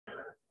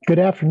Good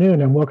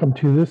afternoon and welcome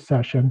to this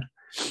session.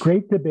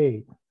 Great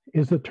debate.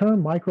 Is the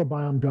term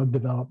microbiome drug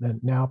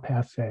development now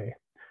passé?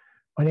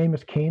 My name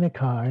is Kane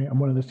Akai. I'm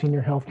one of the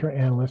senior healthcare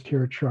analysts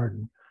here at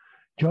Chardon.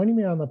 Joining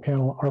me on the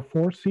panel are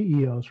four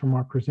CEOs from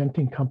our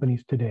presenting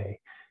companies today.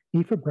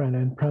 Aoife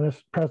Brennan,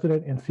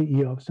 President and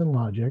CEO of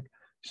Synlogic,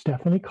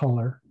 Stephanie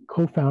Culler,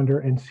 co-founder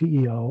and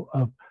CEO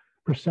of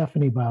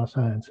Persephone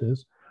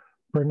Biosciences,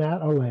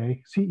 Bernat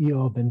Olay,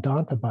 CEO of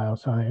Vedanta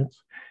Bioscience,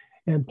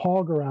 and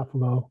Paul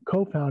Garofalo,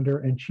 co-founder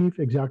and chief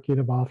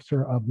executive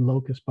officer of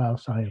Locus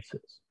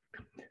Biosciences.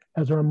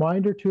 As a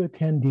reminder to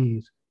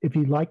attendees, if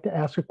you'd like to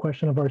ask a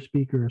question of our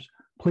speakers,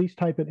 please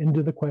type it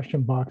into the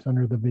question box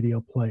under the video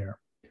player.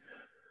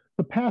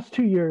 The past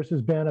 2 years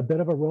has been a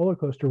bit of a roller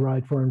coaster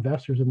ride for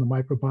investors in the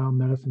microbiome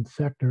medicine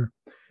sector.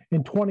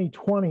 In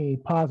 2020,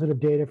 positive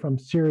data from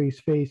Series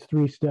Phase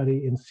 3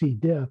 study in C.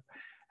 diff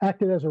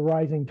acted as a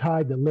rising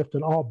tide that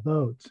lifted all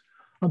boats.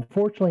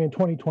 Unfortunately, in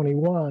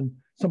 2021,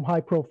 some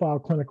high-profile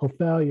clinical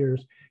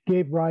failures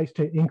gave rise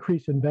to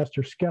increased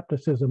investor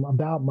skepticism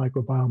about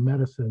microbiome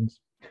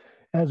medicines.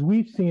 As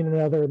we've seen in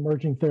other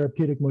emerging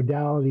therapeutic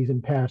modalities in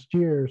past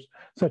years,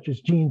 such as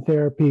gene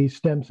therapy,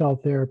 stem cell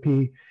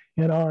therapy,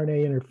 and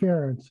RNA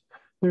interference,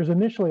 there's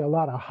initially a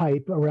lot of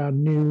hype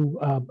around new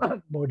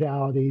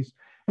modalities,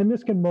 and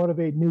this can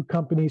motivate new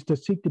companies to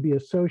seek to be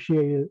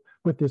associated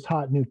with this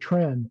hot new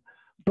trend.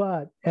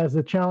 But as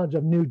the challenge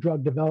of new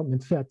drug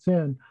development sets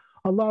in,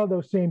 a lot of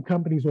those same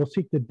companies will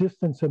seek to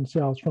distance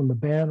themselves from the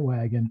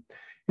bandwagon.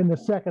 In the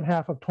second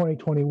half of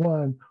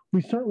 2021,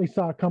 we certainly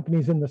saw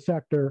companies in the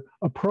sector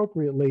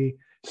appropriately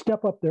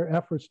step up their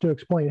efforts to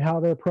explain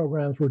how their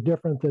programs were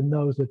different than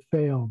those that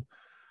failed.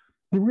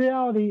 The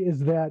reality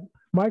is that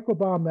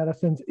microbiome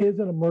medicines is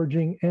an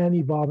emerging and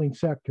evolving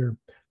sector.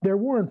 There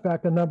were, in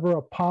fact, a number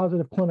of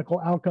positive clinical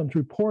outcomes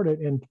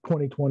reported in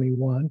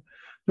 2021.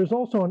 There's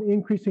also an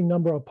increasing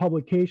number of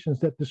publications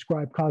that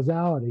describe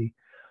causality.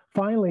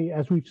 Finally,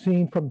 as we've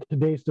seen from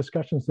today's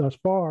discussions thus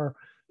far,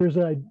 there's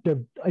a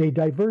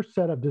diverse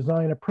set of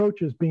design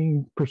approaches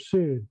being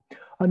pursued,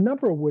 a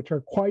number of which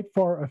are quite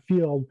far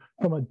afield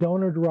from a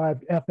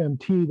donor-derived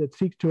FMT that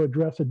seeks to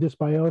address a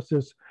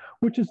dysbiosis,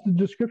 which is the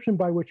description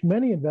by which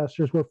many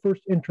investors were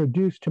first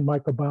introduced to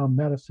microbiome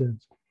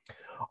medicines.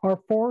 Our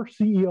four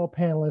CEO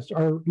panelists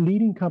are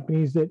leading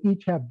companies that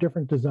each have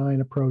different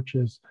design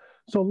approaches.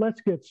 So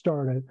let's get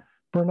started.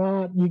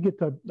 Bernat, you get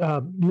to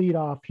lead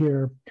off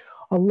here.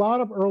 A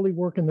lot of early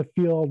work in the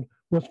field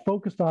was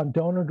focused on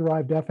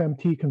donor-derived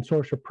FMT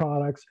consortia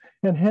products,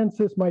 and hence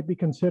this might be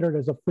considered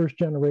as a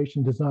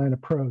first-generation design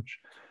approach.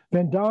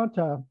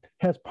 Vedanta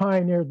has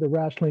pioneered the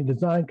rationally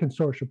designed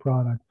consortia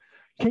product.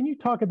 Can you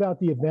talk about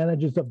the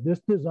advantages of this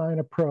design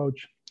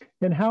approach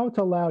and how it's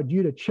allowed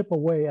you to chip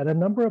away at a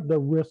number of the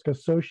risks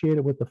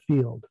associated with the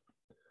field?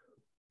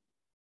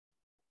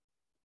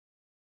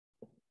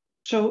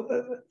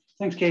 So,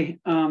 thanks, Kay.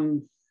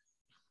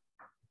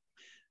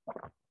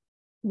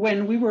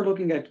 When we were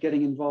looking at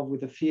getting involved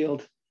with the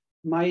field,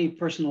 my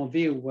personal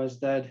view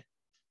was that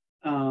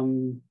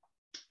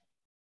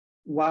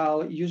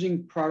while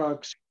using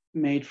products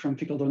made from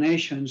fecal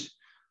donations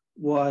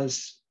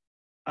was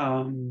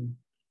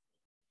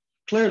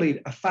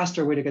clearly a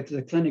faster way to get to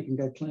the clinic and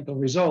get clinical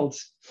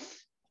results,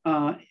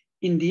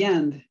 in the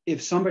end,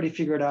 if somebody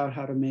figured out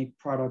how to make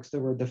products that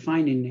were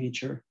defined in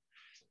nature,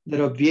 that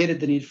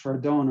obviated the need for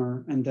a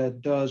donor, and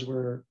that those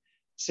were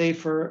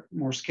safer,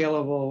 more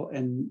scalable,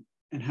 and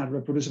had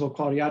reproducible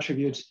quality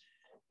attributes,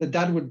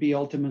 that would be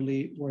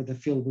ultimately where the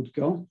field would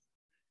go.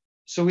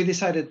 So we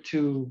decided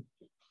to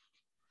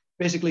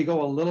basically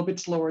go a little bit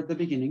slower at the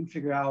beginning,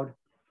 figure out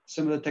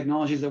some of the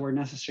technologies that were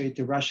necessary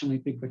to rationally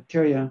pick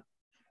bacteria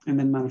and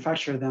then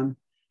manufacture them,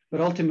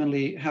 but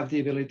ultimately have the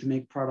ability to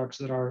make products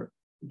that are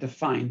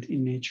defined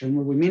in nature. And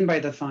what we mean by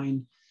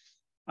defined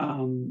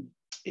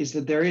is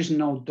that there is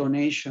no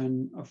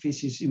donation of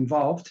feces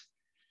involved.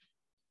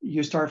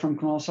 You start from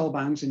clonal cell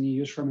banks and you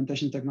use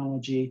fermentation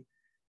technology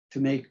to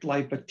make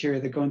live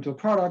bacteria that go into a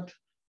product,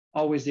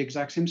 always the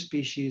exact same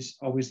species,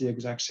 always the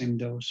exact same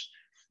dose.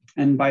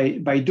 And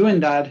by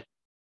doing that,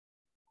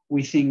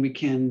 we think we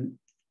can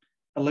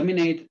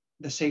eliminate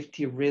the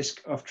safety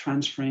risk of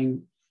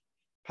transferring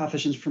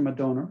pathogens from a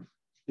donor,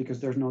 because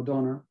there's no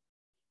donor,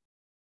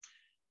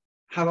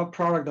 have a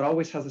product that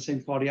always has the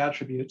same quality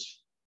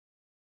attributes,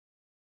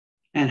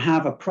 and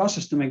have a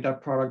process to make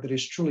that product that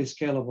is truly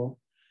scalable,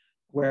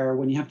 where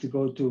when you have to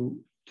go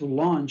to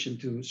launch and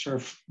to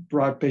serve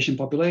broad patient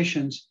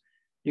populations,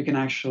 you can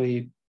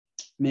actually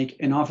make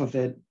enough of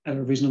it at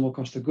a reasonable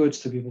cost of goods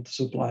to be able to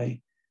supply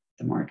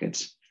the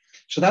markets.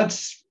 So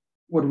that's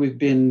what we've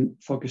been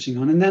focusing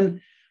on. And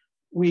then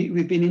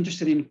we've been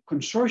interested in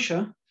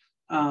consortia,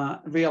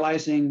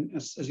 realizing,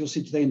 as you'll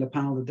see today in the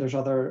panel, that there's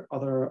other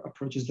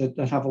approaches that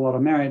have a lot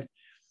of merit,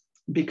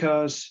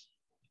 because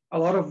a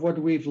lot of what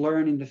we've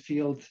learned in the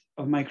field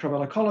of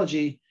microbial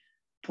ecology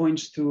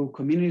points to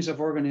communities of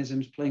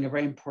organisms playing a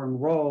very important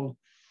role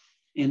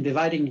in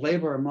dividing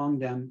labor among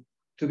them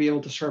to be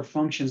able to serve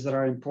functions that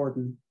are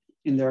important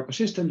in their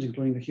ecosystems,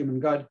 including the human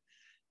gut.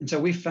 And so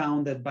we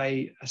found that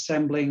by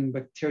assembling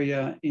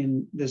bacteria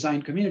in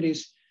design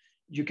communities,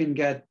 you can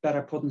get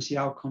better potency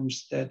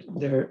outcomes that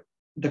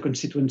the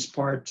constituents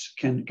parts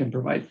can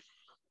provide.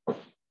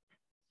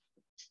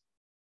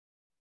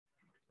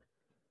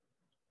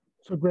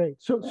 So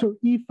great. So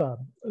Aoife,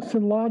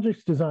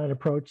 Synlogic's design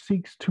approach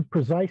seeks to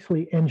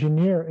precisely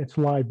engineer its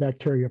live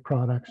bacteria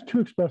products to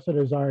express a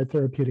desired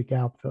therapeutic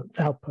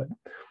output.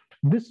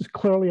 This is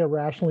clearly a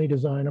rationally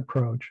designed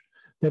approach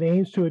that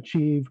aims to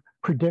achieve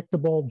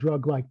predictable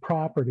drug-like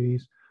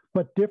properties,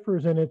 but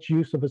differs in its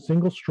use of a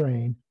single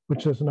strain,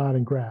 which does not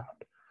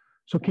engraft.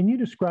 So can you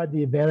describe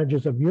the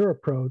advantages of your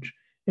approach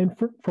and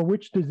for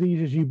which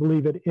diseases you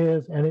believe it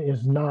is and it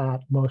is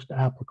not most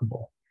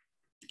applicable?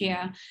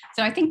 Yeah.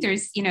 So I think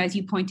there's, as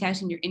you point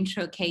out in your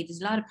intro, Kate,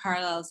 there's a lot of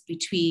parallels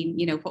between,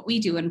 what we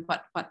do and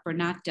what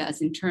Bernat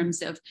does in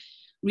terms of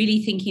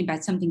really thinking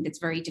about something that's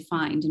very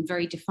defined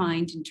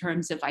in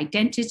terms of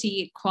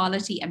identity,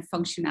 quality, and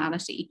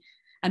functionality.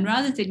 And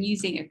rather than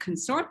using a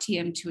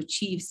consortium to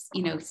achieve,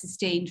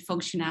 sustained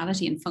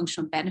functionality and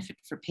functional benefit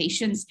for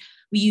patients,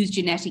 we use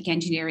genetic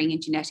engineering and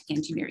genetic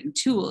engineering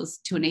tools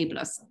to enable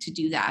us to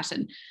do that.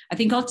 And I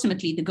think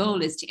ultimately the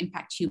goal is to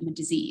impact human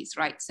disease,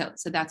 right? So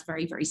that's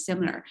very, very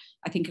similar,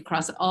 I think,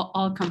 across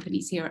all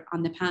companies here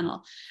on the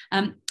panel.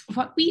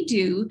 What we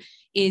do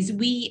is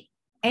we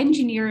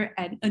engineer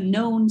a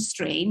known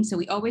strain. So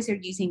we always are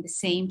using the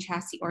same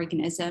chassis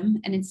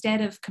organism. And instead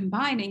of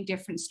combining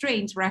different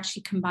strains, we're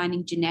actually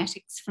combining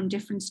genetics from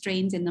different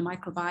strains in the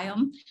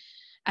microbiome.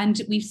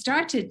 And we've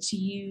started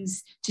to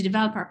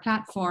develop our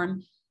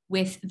platform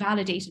with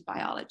validated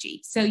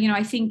biology. So,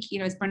 I think,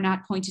 as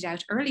Bernat pointed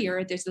out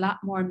earlier, there's a lot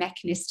more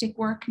mechanistic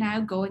work now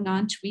going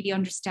on to really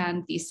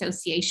understand the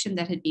association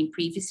that had been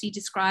previously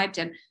described.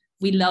 And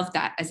we love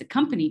that as a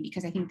company,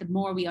 because I think the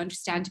more we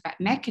understand about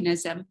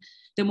mechanism,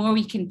 the more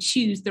we can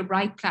choose the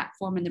right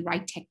platform and the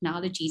right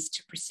technologies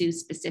to pursue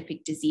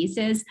specific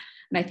diseases.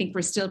 And I think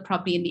we're still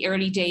probably in the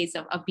early days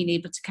of being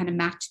able to kind of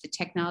match the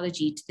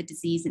technology to the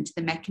disease and to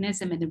the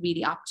mechanism in the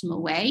really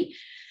optimal way.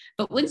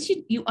 But once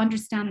you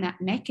understand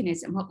that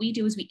mechanism, what we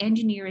do is we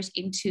engineer it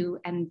into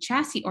a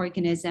chassis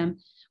organism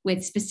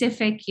with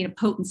specific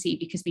potency,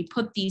 because we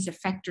put these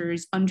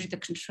effectors under the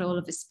control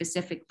of a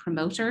specific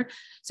promoter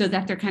so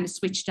that they're kind of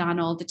switched on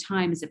all the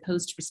time, as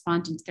opposed to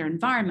responding to their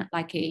environment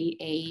like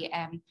a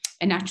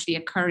naturally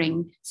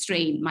occurring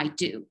strain might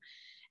do.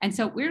 And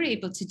so what we're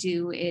able to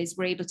do is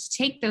we're able to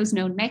take those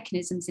known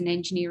mechanisms and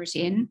engineer it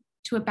in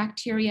to a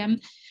bacterium.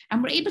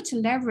 And we're able to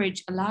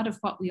leverage a lot of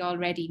what we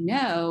already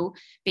know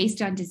based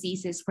on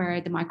diseases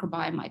where the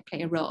microbiome might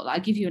play a role.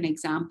 I'll give you an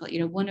example.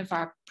 One of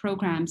our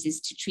programs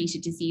is to treat a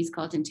disease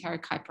called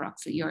enteric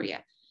hyperoxaluria.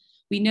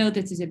 We know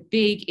that there's a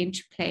big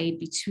interplay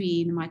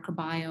between the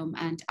microbiome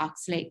and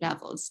oxalate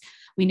levels.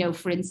 We know,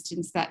 for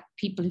instance, that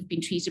people who've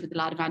been treated with a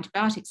lot of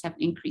antibiotics have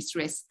an increased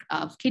risk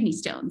of kidney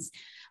stones.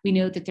 We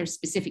know that there's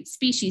specific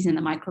species in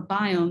the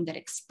microbiome that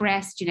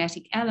express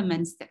genetic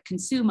elements that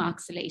consume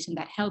oxalate and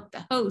that help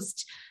the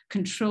host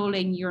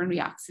controlling urinary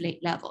oxalate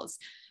levels.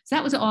 So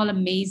that was all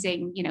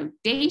amazing,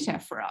 data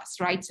for us,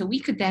 right? So we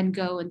could then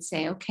go and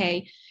say,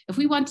 okay, if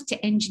we wanted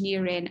to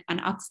engineer in an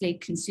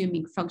oxalate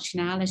consuming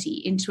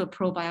functionality into a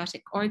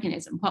probiotic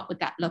organism, what would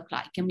that look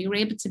like? And we were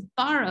able to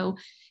borrow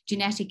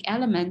genetic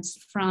elements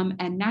from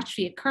a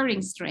naturally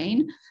occurring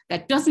strain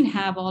that doesn't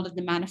have all of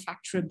the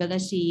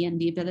manufacturability and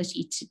the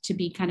ability to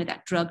be kind of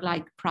that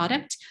drug-like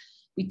product.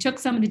 We took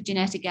some of the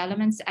genetic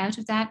elements out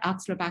of that,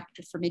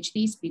 Oxalobacter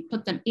formigenes, we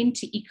put them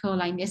into E.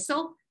 coli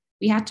Nissl.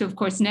 We had to, of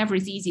course, never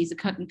as easy as a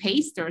cut and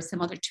paste. There are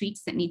some other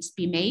tweaks that need to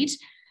be made,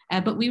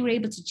 but we were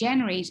able to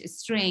generate a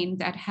strain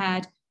that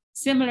had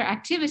similar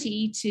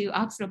activity to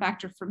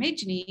Oxalobacter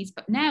formigenes,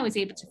 but now is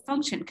able to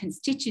function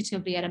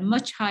constitutively at a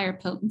much higher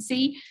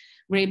potency.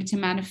 We're able to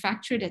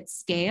manufacture it at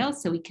scale,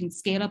 so we can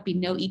scale up. We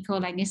know E.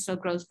 coli Nissl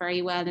grows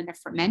very well in a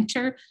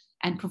fermenter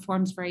and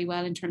performs very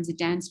well in terms of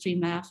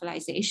downstream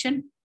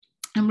lyophilization.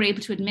 And we're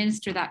able to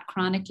administer that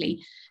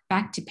chronically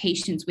back to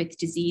patients with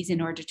disease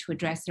in order to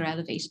address their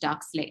elevated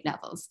oxalate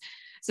levels.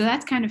 So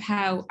that's kind of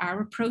how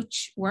our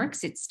approach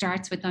works. It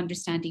starts with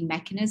understanding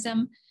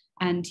mechanism.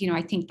 And,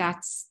 I think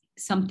that's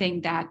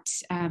something that,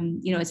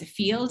 as a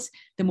field,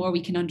 the more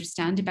we can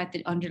understand about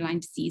the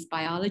underlying disease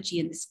biology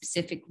and the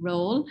specific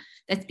role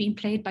that's being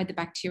played by the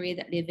bacteria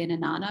that live in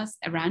and on us,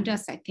 around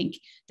us, I think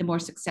the more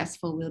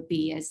successful we'll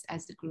be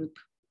as the group.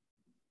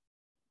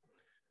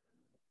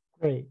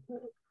 Great.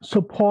 So,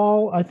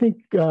 Paul, I think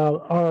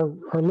our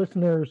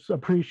listeners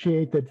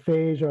appreciate that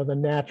phage are the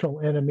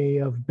natural enemy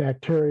of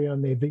bacteria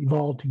and they've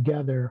evolved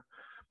together.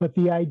 But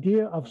the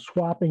idea of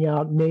swapping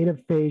out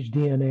native phage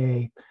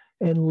DNA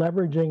and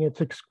leveraging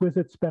its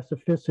exquisite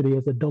specificity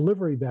as a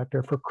delivery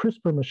vector for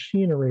CRISPR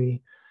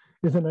machinery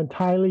is an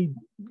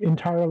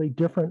entirely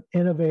different,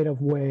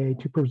 innovative way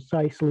to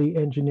precisely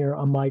engineer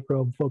a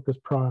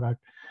microbe-focused product.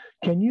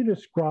 Can you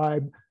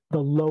describe the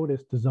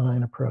locus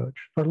design approach?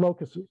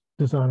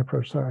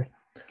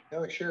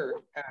 Oh, sure.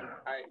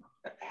 I'm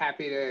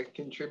happy to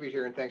contribute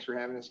here, and thanks for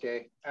having us,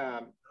 Kay.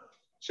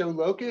 So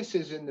Locus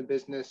is in the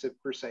business of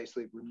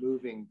precisely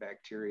removing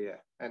bacteria.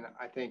 And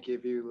I think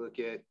if you look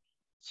at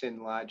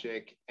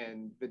Synlogic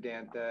and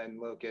Vedanta and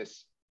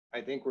Locus, I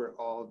think we're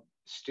all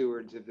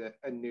stewards of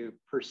a new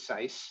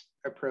precise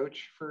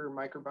approach for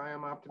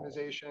microbiome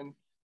optimization.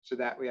 So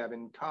that we have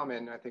in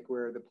common, I think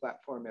where the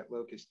platform at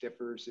Locus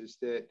differs is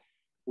that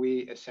we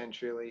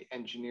essentially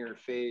engineer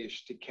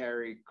phage to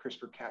carry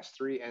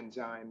CRISPR-Cas3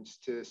 enzymes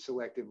to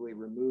selectively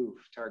remove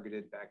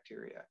targeted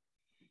bacteria.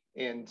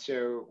 And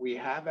so we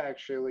have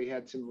actually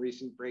had some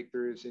recent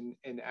breakthroughs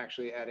in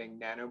actually adding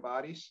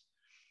nanobodies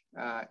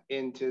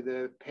into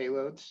the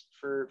payloads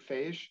for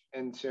phage.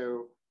 And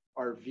so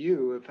our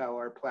view of how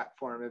our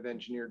platform of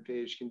engineered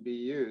phage can be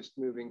used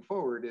moving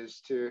forward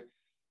is to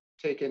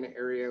take an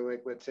area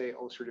like, let's say,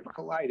 ulcerative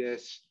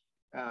colitis.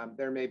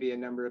 There may be a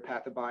number of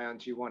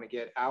pathobionts you want to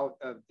get out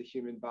of the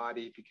human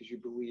body because you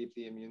believe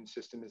the immune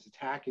system is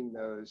attacking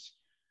those.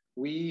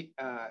 We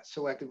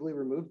selectively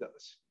remove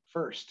those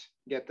first,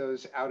 get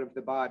those out of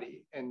the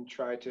body and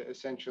try to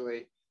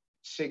essentially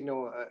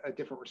signal a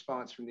different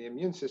response from the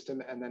immune system.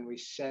 And then we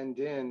send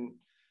in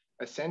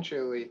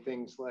essentially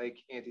things like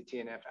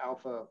anti-TNF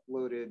alpha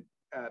loaded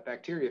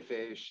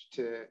bacteriophage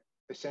to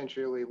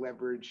essentially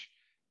leverage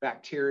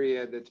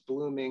bacteria that's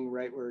blooming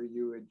right where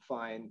you would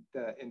find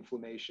the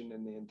inflammation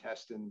in the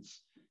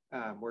intestines,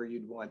 where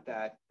you'd want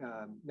that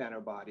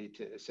nanobody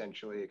to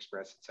essentially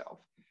express itself.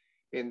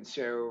 And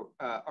so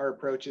our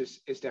approach is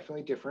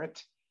definitely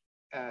different.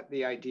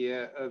 The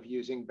idea of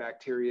using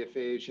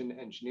bacteriophage and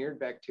engineered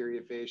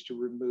bacteriophage to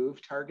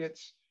remove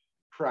targets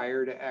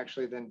prior to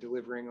actually then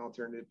delivering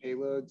alternative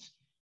payloads,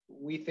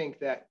 we think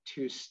that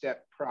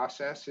two-step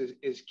process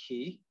is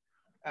key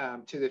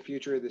to the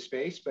future of the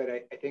space. But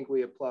I think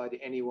we applaud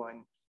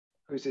anyone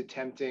who's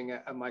attempting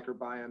a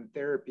microbiome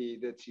therapy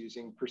that's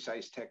using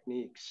precise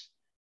techniques.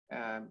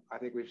 I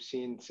think we've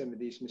seen some of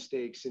these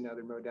mistakes in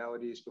other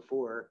modalities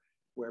before,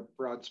 where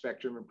broad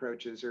spectrum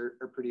approaches are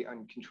pretty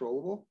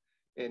uncontrollable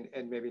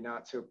and maybe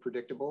not so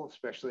predictable,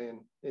 especially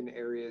in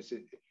areas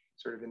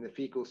sort of in the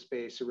fecal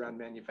space around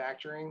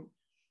manufacturing.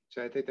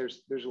 So I think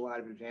there's a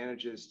lot of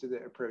advantages to the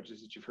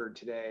approaches that you've heard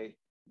today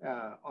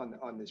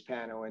on this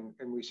panel, and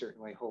we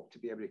certainly hope to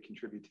be able to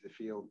contribute to the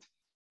field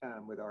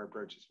with our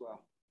approach as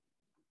well.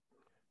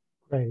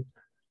 Great.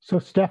 So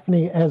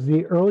Stephanie, as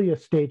the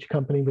earliest stage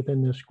company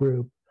within this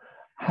group,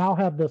 how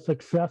have the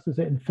successes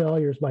and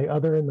failures by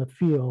others in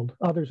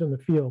the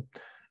field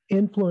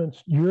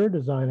influenced your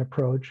design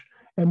approach,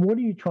 and what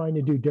are you trying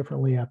to do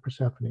differently at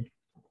Persephone?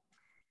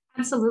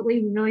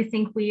 Absolutely. We really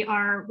think we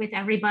are with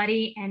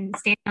everybody and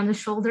standing on the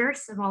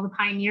shoulders of all the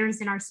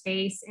pioneers in our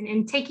space,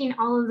 and taking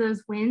all of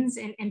those wins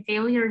and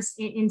failures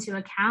into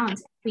account.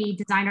 We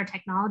designed our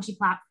technology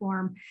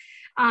platform.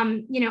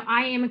 You know,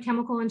 I am a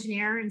chemical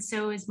engineer, and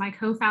so is my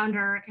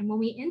co-founder. And when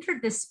we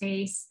entered this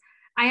space,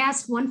 I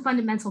asked one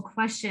fundamental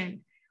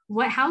question: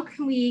 how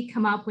can we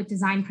come up with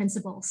design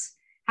principles?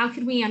 How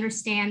could we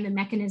understand the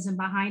mechanism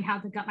behind how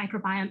the gut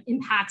microbiome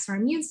impacts our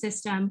immune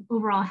system,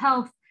 overall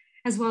health,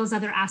 as well as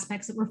other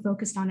aspects that we're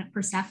focused on at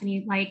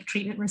Persephone, like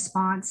treatment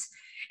response?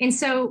 And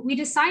so we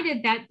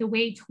decided that the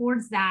way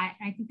towards that,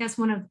 I think that's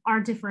one of our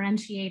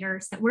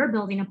differentiators that we're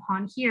building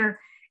upon here,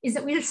 is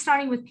that we're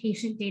starting with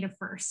patient data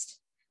first.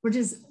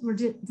 We're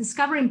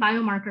discovering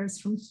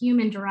biomarkers from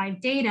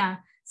human-derived data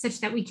such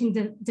that we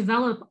can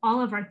develop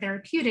all of our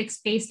therapeutics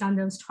based on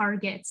those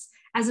targets,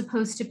 as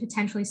opposed to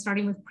potentially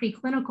starting with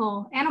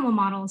preclinical animal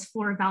models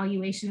for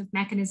evaluation of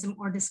mechanism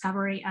or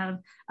discovery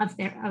of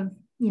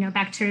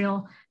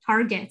bacterial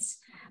targets.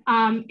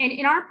 And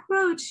in our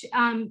approach,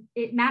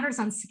 it matters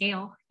on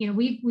scale. You know,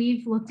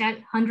 we've looked at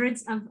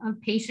hundreds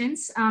of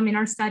patients in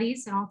our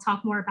studies, and I'll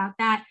talk more about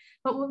that.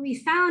 But what we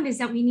found is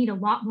that we need a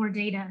lot more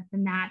data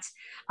than that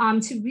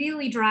to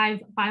really drive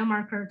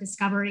biomarker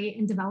discovery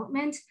and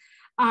development.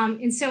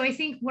 And so I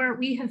think where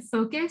we have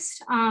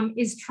focused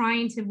is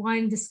trying to,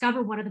 one,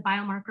 discover what are the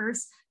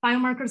biomarkers.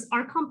 Biomarkers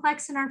are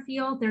complex in our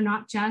field. They're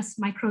not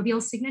just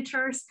microbial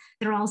signatures.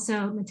 They're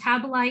also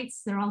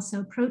metabolites. They're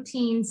also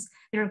proteins.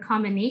 They're a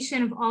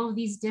combination of all of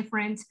these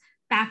different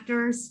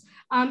factors.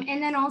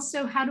 And then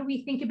also, how do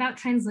we think about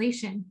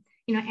translation?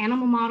 You know,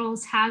 animal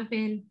models have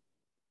been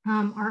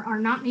are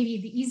not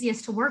maybe the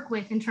easiest to work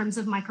with in terms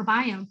of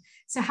microbiome.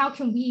 So how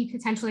can we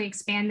potentially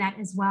expand that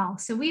as well?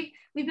 So we've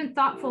been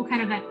thoughtful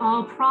kind of at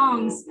all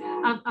prongs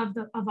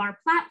of our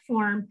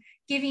platform,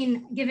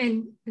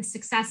 given the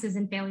successes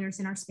and failures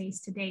in our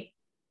space to date.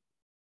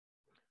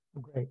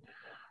 Great.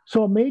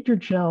 So a major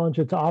challenge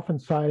that's often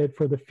cited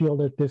for the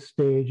field at this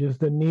stage is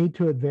the need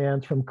to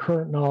advance from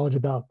current knowledge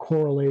about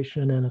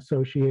correlation and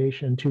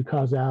association to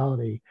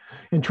causality.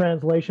 And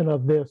translation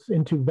of this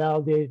into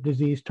validated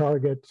disease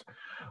targets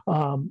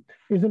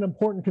is an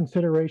important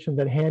consideration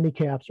that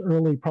handicaps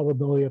early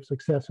probability of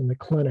success in the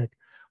clinic.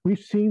 We've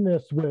seen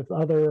this with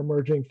other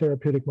emerging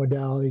therapeutic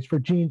modalities. For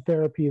gene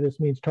therapy, this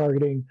means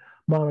targeting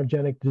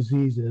monogenic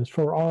diseases.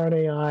 For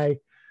RNAi,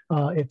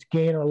 it's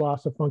gain or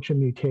loss of function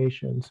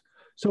mutations.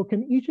 So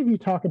can each of you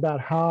talk about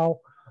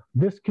how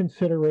this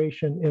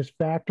consideration is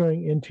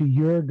factoring into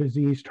your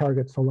disease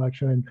target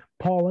selection. And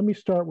Paul, let me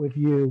start with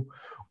you.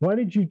 Why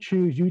did you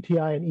choose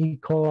UTI and E.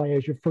 coli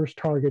as your first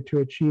target to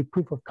achieve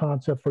proof of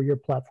concept for your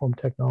platform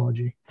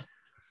technology?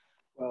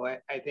 Well,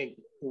 I think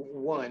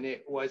one,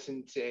 it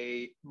wasn't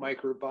a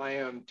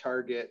microbiome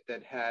target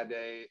that had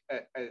a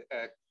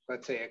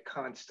let's say a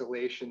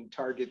constellation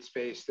target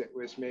space that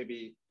was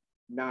maybe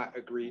not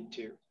agreed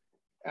to.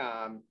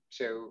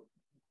 So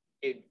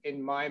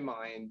in my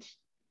mind,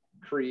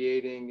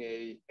 creating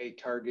a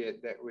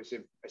target that was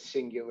a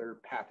singular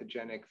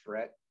pathogenic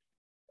threat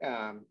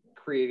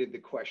created the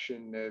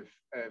question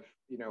of,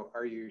 you know,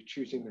 are you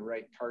choosing the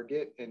right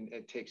target? And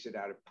it takes it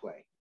out of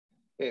play.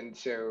 And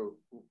so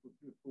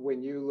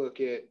when you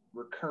look at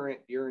recurrent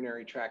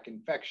urinary tract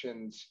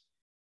infections,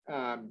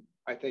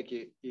 I think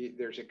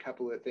there's a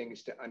couple of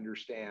things to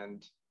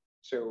understand.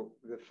 So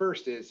the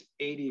first is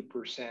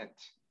 80%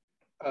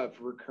 of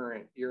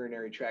recurrent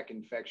urinary tract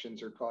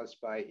infections are caused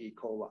by E.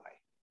 coli.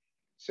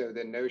 So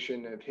the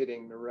notion of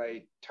hitting the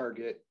right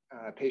target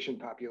patient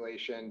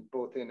population,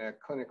 both in a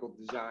clinical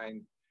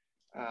design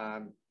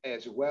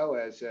as well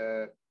as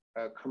a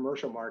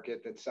commercial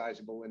market that's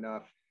sizable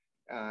enough,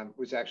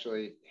 was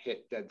actually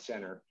hit dead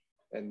center.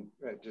 And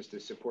just to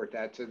support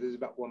that, so there's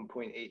about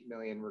 1.8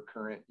 million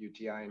recurrent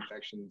UTI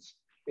infections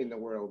in the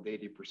world,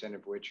 80%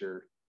 of which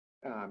are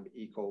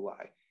E.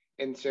 coli.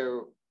 And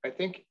so I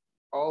think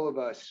all of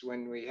us,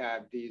 when we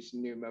have these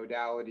new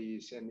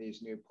modalities and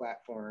these new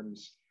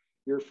platforms,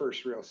 your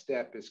first real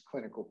step is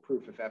clinical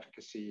proof of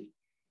efficacy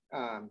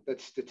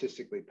that's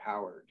statistically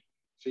powered.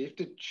 So you have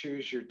to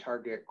choose your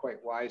target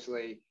quite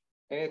wisely.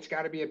 And it's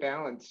got to be a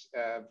balance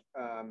of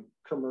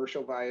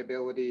commercial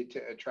viability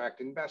to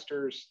attract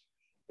investors.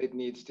 It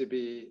needs to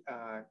be,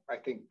 I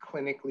think,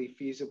 clinically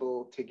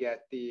feasible to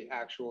get the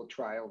actual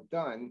trial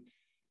done.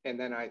 And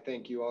then I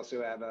think you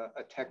also have a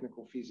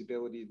technical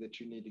feasibility that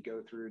you need to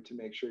go through to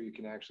make sure you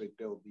can actually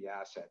build the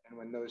asset. And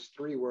when those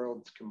three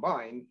worlds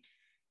combine,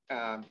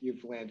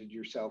 you've landed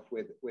yourself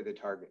with a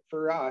target.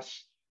 For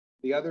us,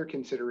 the other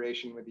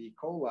consideration with E.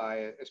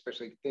 coli,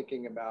 especially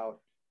thinking about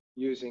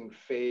using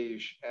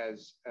phage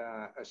as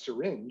a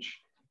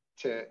syringe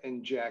to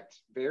inject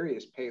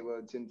various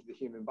payloads into the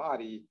human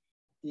body,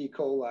 E.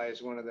 coli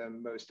is one of the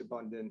most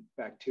abundant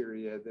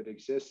bacteria that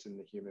exists in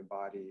the human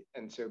body.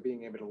 And so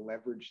being able to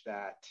leverage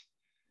that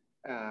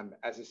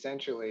as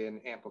essentially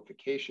an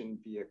amplification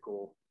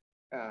vehicle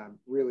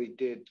really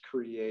did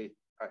create,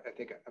 I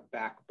think, a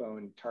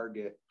backbone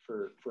target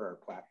for our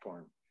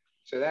platform.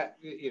 So that,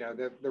 you know,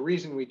 the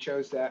reason we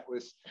chose that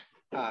was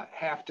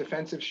half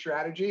defensive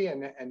strategy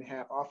and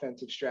half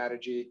offensive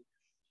strategy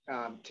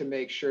to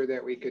make sure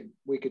that we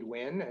could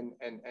win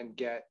and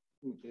get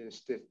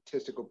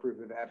statistical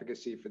proof of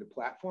efficacy for the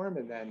platform.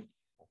 And then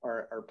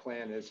our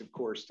plan is, of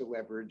course, to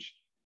leverage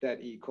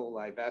that E.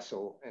 coli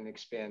vessel and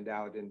expand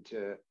out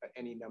into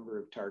any number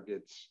of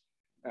targets.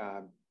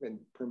 And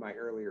per my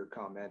earlier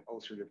comment,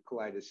 ulcerative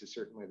colitis is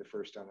certainly the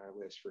first on our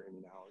list for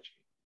immunology.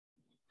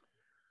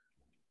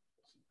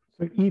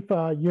 So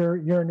Aoife,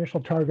 your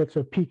initial targets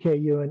of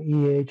PKU and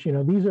EH, you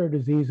know, these are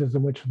diseases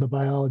in which the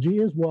biology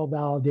is well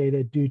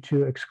validated due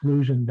to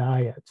exclusion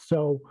diets.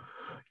 So,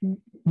 you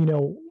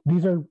know,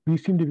 these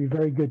seem to be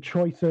very good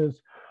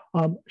choices.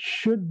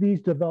 Should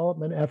these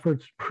development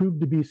efforts prove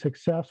to be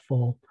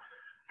successful,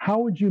 how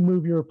would you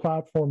move your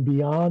platform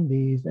beyond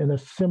these in a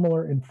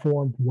similar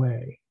informed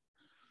way?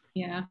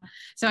 Yeah,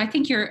 so I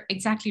think you're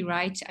exactly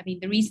right. I mean,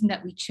 the reason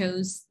that we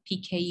chose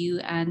PKU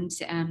and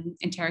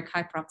enteric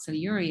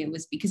hyperoxaluria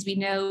was because we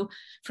know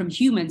from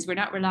humans, we're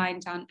not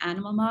reliant on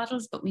animal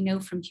models, but we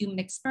know from human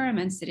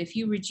experiments that if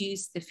you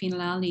reduce the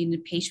phenylalanine in a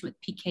patient with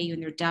PKU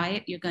in their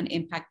diet, you're going to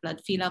impact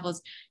blood Phe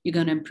levels, you're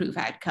going to improve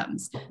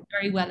outcomes.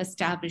 Very well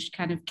established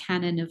kind of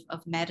canon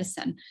of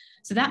medicine.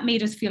 So that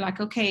made us feel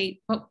like, okay,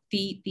 what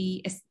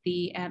the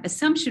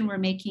assumption we're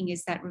making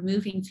is that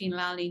removing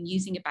phenylalanine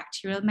using a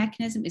bacterial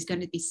mechanism is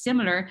going to be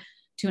similar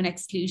to an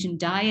exclusion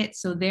diet.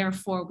 So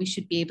therefore, we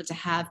should be able to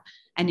have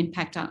an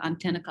impact on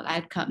clinical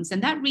outcomes.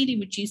 And that really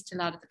reduced a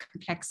lot of the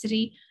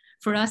complexity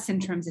for us in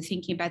terms of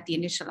thinking about the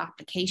initial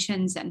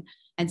applications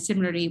and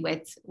similarly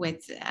with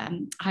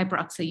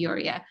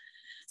hyperoxaluria.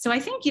 So I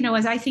think, you know,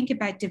 as I think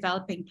about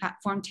developing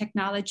platform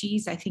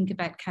technologies, I think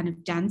about kind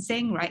of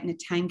dancing right in a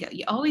tango.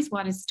 You always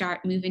want to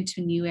start moving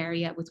to a new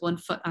area with one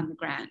foot on the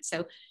ground.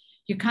 So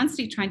you're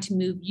constantly trying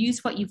to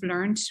use what you've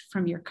learned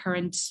from your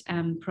current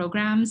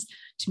programs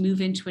to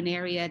move into an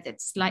area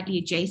that's slightly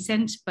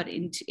adjacent, but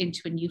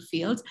into a new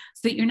field,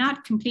 so that you're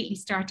not completely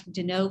starting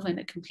de novo in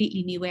a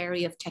completely new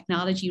area of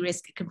technology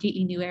risk, a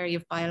completely new area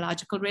of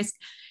biological risk.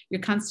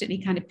 You're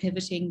constantly kind of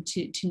pivoting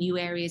to new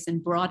areas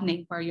and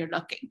broadening where you're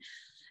looking.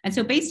 And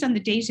so based on the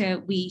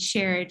data we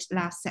shared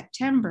last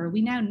September,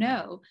 we now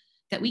know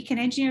that we can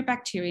engineer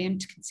bacterium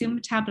to consume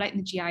metabolite in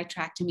the GI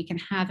tract, and we can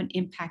have an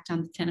impact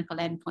on the clinical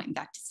endpoint in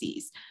that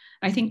disease.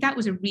 I think that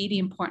was a really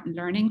important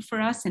learning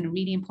for us and a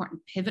really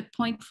important pivot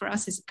point for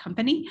us as a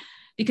company,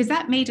 because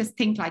that made us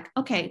think like,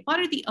 okay, what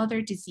are the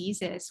other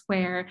diseases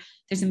where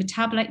there's a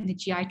metabolite in the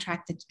GI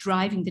tract that's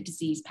driving the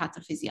disease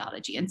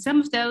pathophysiology? And some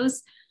of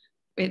those,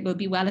 it will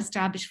be well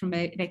established from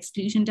an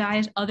exclusion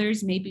diet.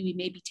 Others, maybe we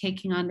may be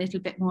taking on a little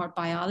bit more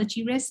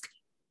biology risk.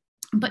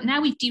 But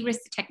now we've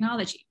de-risked the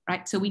technology,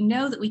 right? So we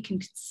know that we can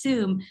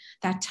consume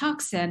that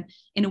toxin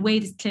in a way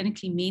that's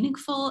clinically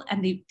meaningful,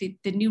 and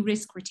the new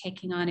risk we're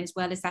taking on as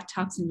well is that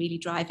toxin really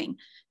driving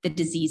the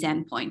disease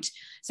endpoint.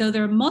 So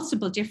there are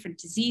multiple different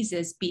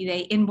diseases, be they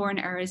inborn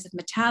errors of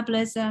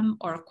metabolism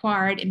or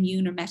acquired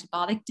immune or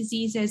metabolic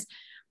diseases,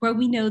 where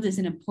we know there's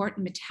an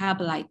important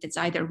metabolite that's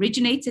either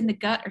originates in the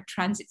gut or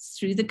transits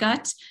through the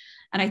gut.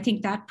 And I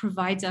think that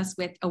provides us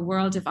with a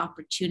world of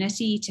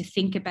opportunity to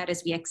think about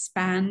as we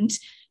expand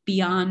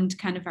beyond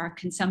kind of our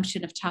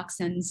consumption of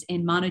toxins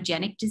in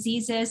monogenic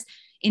diseases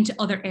into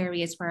other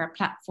areas where our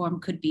platform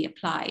could be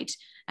applied.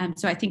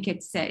 So I think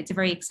it's a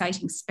very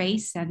exciting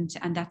space, and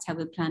that's how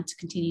we plan to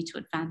continue to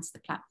advance the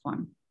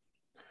platform.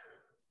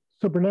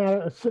 So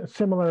Bernard, a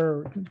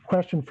similar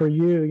question for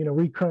you. You know,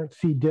 recurrent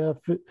C. diff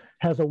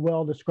has a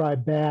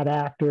well-described bad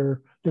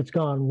actor that's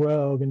gone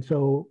rogue, and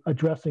so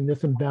addressing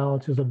this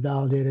imbalance is a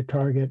validated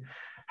target.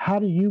 How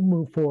do you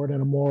move forward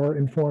in a more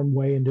informed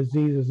way in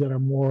diseases that are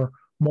more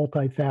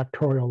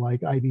multifactorial, like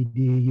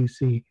IBD,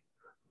 UC?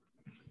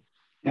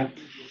 Yeah,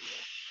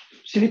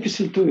 C.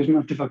 difficile 2 is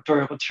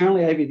multifactorial, but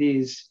certainly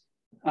IBDs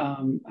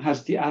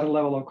has the added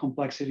level of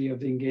complexity of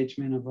the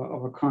engagement of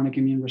a chronic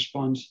immune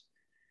response.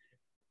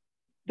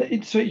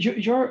 So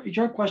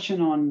your question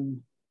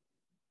on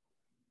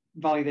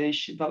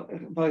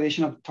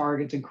validation of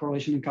targets and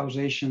correlation and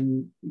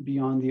causation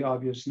beyond the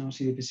obvious,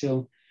 C.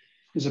 difficile,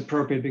 is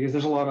appropriate, because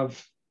there's a lot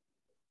of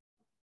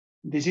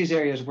disease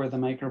areas where the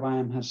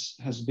microbiome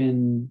has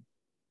been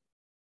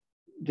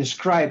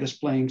described as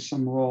playing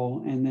some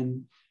role, and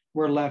then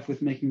we're left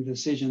with making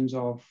decisions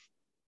of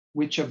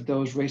which of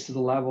those raise to the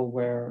level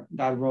where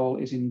that role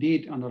is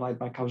indeed underlied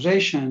by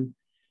causation,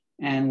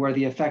 and where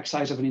the effect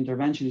size of an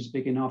intervention is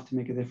big enough to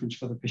make a difference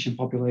for the patient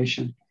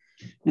population.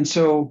 And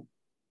so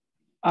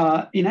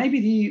in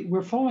IBD,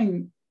 we're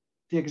following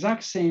the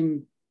exact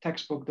same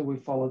textbook that we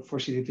followed for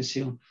C.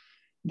 difficile.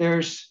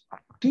 There's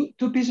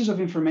two pieces of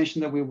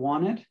information that we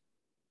wanted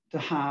to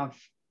have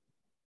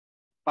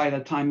by the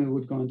time we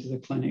would go into the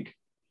clinic.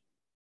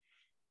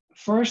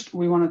 First,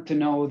 we wanted to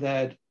know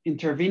that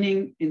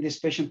intervening in this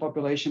patient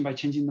population by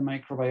changing the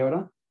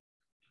microbiota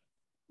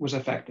was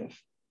effective.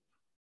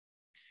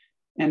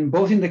 And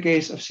both in the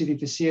case of C.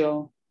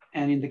 difficile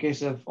and in the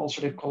case of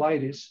ulcerative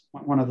colitis,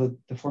 one of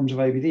the forms of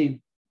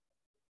IBD,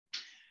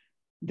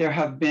 there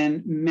have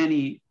been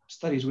many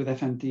studies with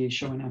FMT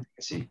showing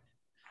efficacy.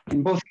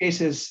 In both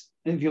cases,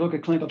 if you look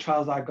at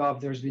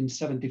clinicaltrials.gov, there's been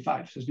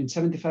 75. There's been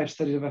 75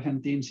 studies of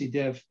FMT in C.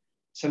 diff,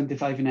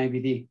 75 in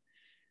IBD.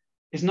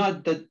 It's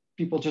not that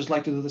people just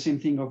like to do the same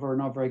thing over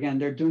and over again.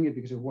 They're doing it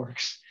because it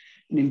works.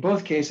 And in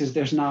both cases,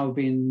 there's now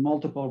been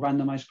multiple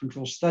randomized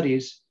control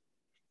studies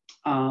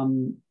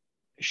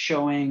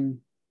showing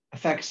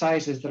effect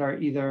sizes that are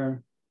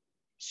either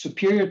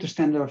superior to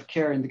standard of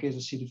care in the case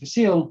of C.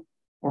 difficile,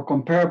 or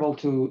comparable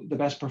to the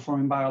best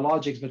performing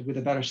biologics, but with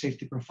a better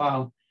safety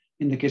profile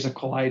in the case of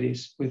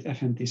colitis with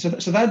FMT.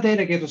 So that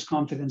data gave us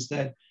confidence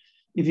that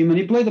if you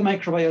manipulate the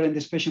microbiota in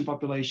these patient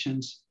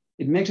populations,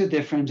 it makes a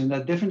difference, and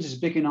that difference is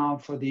big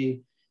enough for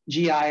the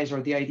GIs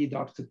or the ID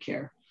docs to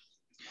care.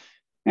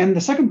 And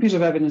the second piece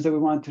of evidence that we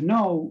wanted to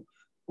know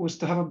was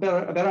to have a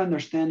better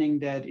understanding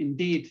that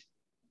indeed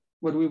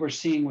what we were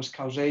seeing was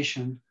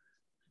causation.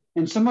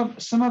 And some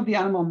of the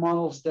animal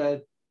models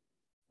that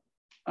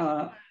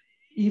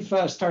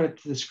Eva started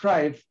to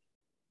describe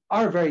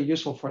are very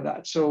useful for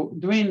that. So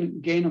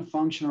doing gain of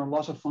function or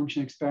loss of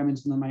function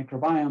experiments in the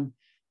microbiome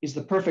is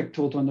the perfect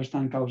tool to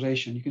understand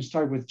causation. You can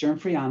start with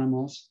germ-free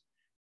animals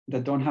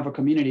that don't have a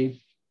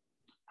community,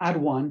 add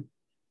one,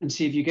 and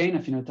see if you gain a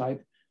phenotype.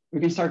 We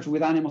can start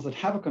with animals that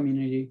have a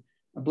community,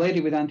 ablate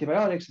it with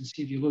antibiotics, and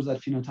see if you lose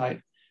that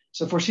phenotype.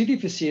 So for C.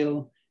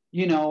 difficile,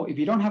 if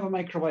you don't have a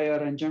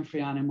microbiota in germ-free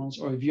animals,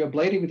 or if you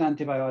ablate it with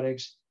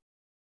antibiotics,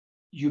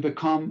 you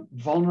become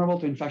vulnerable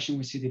to infection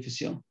with C.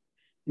 difficile.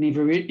 And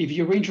if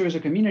you reintroduce a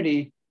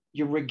community,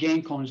 you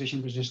regain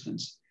colonization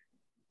resistance.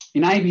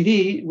 In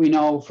IBD, we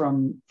know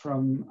from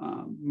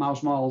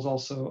mouse models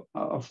also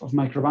of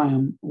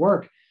microbiome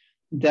work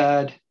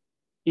that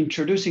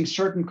introducing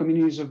certain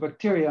communities of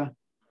bacteria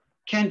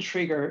can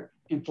trigger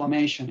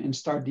inflammation and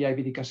start the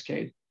IBD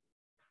cascade.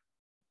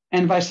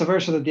 And vice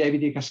versa, that the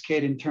IBD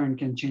cascade in turn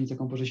can change the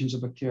compositions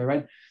of bacteria,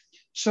 right?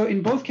 So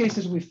in both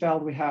cases, we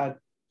felt we had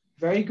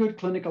very good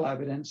clinical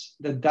evidence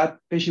that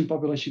patient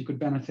population could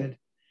benefit,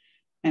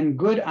 and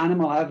good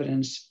animal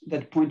evidence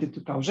that pointed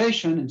to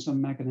causation and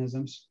some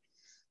mechanisms.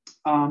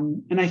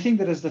 And I think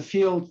that as the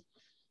field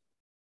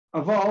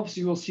evolves,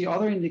 you will see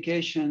other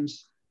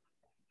indications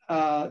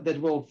that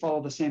will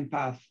follow the same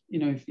path.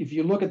 If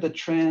you look at the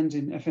trends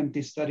in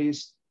FMT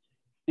studies,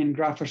 in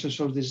graft versus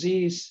host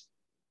disease,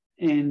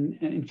 in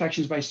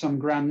infections by some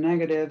gram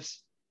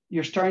negatives,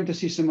 you're starting to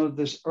see some of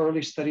these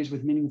early studies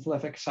with meaningful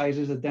effect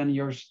sizes that then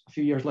a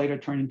few years later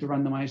turn into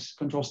randomized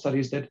control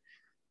studies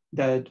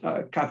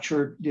that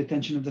capture the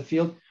attention of the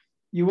field.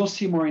 You will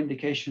see more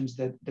indications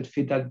that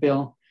fit that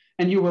bill.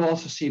 And you will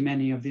also see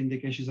many of the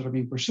indications that are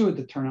being pursued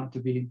that turn out to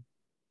be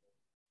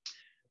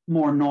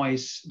more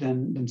noise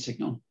than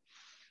signal.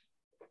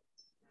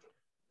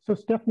 So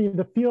Stephanie,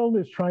 the field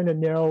is trying to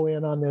narrow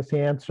in on this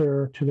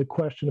answer to the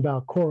question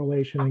about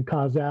correlation and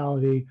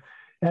causality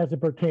as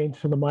it pertains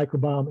to the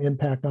microbiome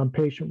impact on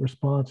patient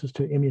responses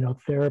to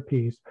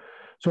immunotherapies.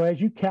 So as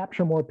you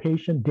capture more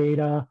patient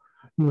data,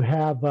 you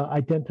have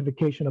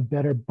identification of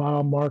better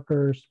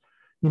biomarkers.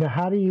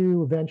 How do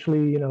you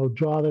eventually,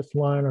 draw this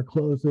line or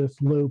close this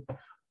loop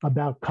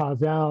about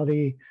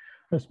causality,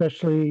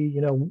 especially,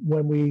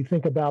 when we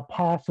think about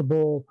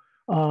possible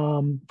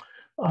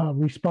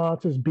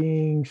responses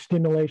being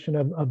stimulation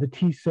of the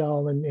T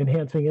cell and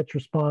enhancing its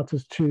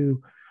responses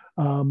to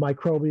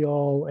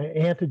microbial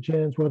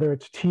antigens, whether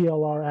it's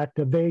TLR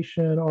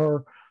activation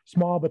or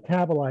small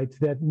metabolites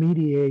that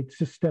mediate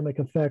systemic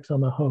effects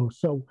on the host.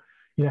 So,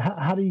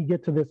 how do you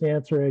get to this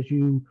answer as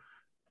you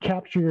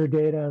capture your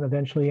data and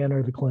eventually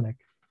enter the clinic?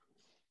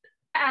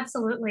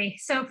 Absolutely.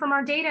 So from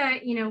our data,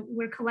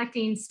 we're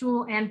collecting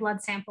stool and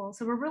blood samples.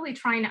 So we're really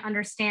trying to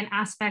understand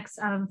aspects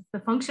of the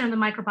function of the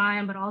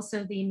microbiome, but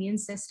also the immune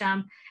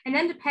system. And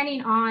then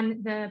depending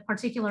on the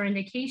particular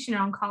indication in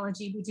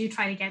oncology, we do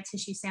try to get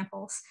tissue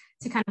samples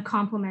to kind of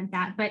complement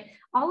that. But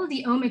all of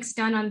the omics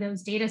done on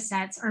those data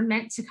sets are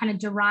meant to kind of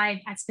derive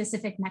at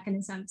specific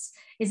mechanisms.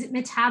 Is it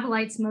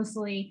metabolites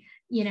mostly,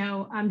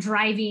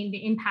 driving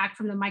the impact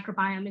from the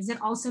microbiome? Is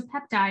it also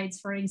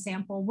peptides, for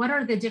example? What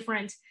are the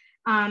different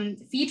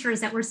features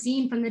that we're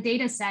seeing from the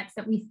data sets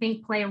that we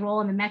think play a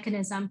role in the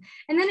mechanism?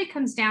 And then it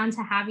comes down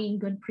to having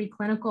good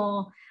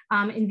preclinical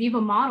in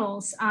vivo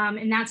models.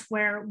 And that's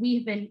where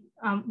we've been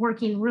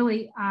working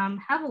really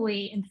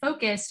heavily and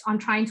focused on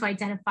trying to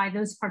identify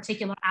those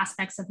particular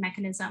aspects of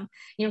mechanism.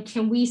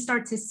 Can we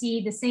start to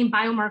see the same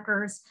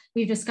biomarkers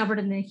we've discovered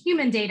in the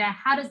human data?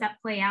 How does that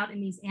play out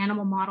in these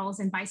animal models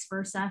and vice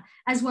versa,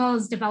 as well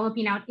as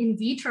developing out in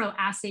vitro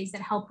assays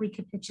that help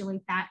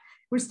recapitulate that?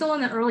 We're still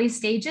in the early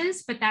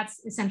stages, but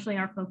that's essentially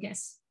our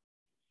focus.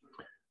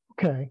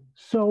 Okay,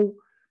 so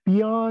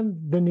beyond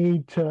the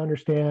need to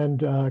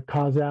understand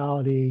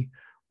causality,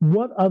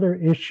 what other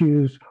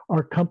issues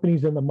are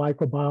companies in the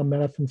microbiome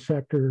medicine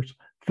sectors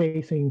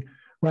facing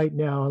right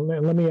now?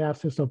 And let me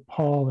ask this of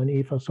Paul and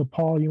Aoife. So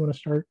Paul, you want to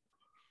start?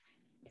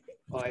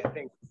 Well, I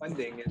think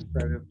funding is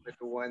probably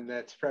the one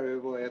that's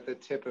probably at the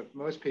tip of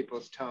most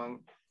people's tongue.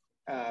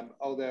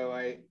 Although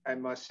I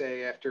must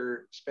say,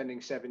 after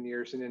spending 7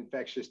 years in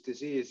infectious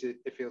disease, it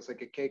feels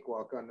like a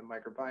cakewalk on the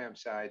microbiome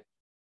side.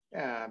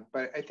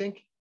 But I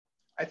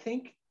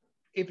think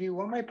if you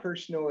want my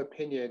personal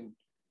opinion,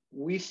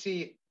 we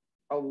see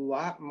a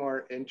lot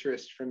more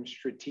interest from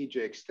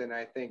strategics than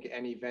I think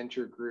any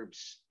venture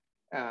groups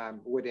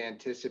would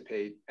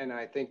anticipate. And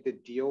I think the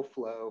deal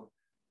flow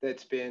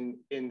that's been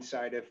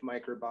inside of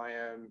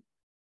microbiome,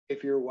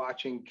 if you're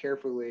watching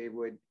carefully,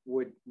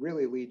 would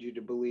really lead you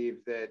to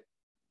believe that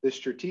the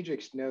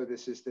strategics know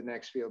this is the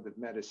next field of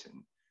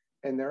medicine.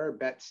 And there are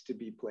bets to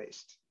be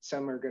placed.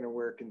 Some are going to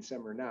work and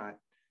some are not,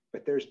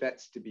 but there's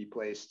bets to be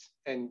placed.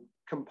 And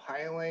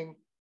compiling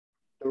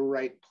the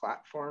right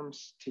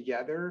platforms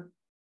together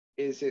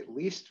is, at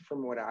least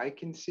from what I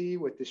can see,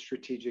 what the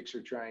strategics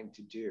are trying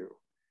to do.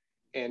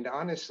 And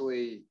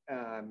honestly,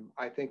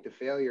 I think the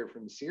failure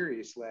from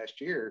Series last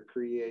year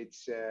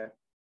creates a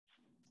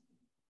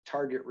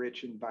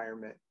target-rich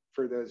environment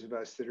for those of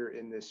us that are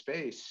in this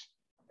space.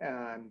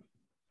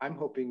 I'm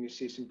hoping you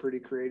see some pretty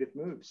creative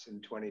moves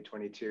in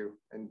 2022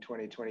 and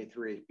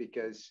 2023,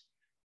 because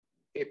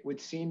it would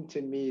seem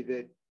to me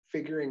that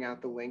figuring out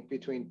the link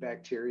between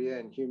bacteria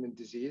and human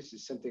disease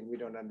is something we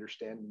don't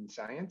understand in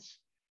science.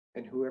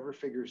 And whoever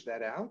figures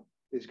that out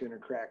is going to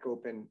crack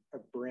open a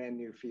brand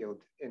new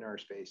field in our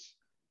space.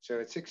 So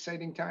it's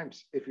exciting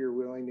times if you're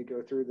willing to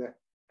go through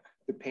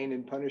the pain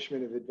and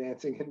punishment of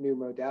advancing a new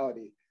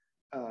modality,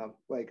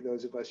 like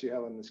those of us you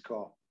have on this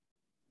call.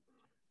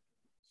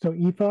 So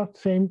Aoife,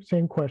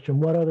 same question.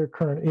 What other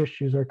current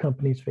issues are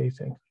companies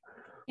facing?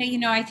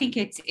 Yeah, I think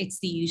it's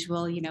the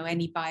usual.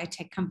 Any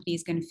biotech company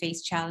is going to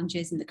face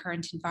challenges in the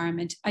current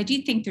environment. I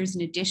do think there's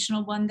an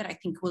additional one that I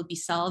think will be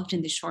solved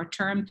in the short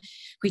term,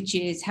 which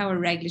is how a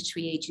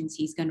regulatory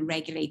agency is going to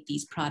regulate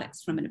these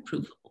products from an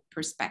approval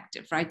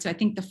perspective, right? So I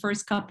think the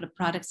first couple of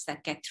products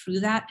that get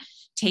through that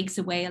takes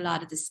away a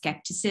lot of the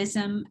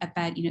skepticism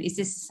about, is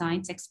this a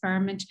science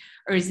experiment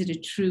or is it a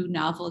true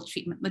novel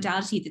treatment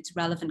modality that's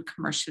relevant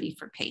commercially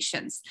for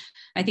patients?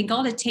 I think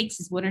all it takes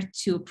is one or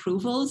two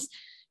approvals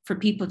for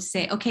people to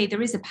say, okay,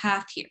 there is a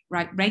path here,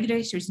 right?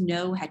 Regulators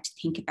know how to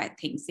think about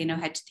things. They know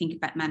how to think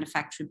about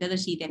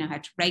manufacturability. They know how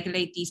to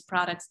regulate these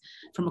products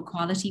from a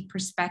quality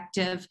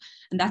perspective.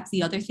 And that's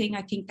the other thing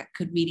I think that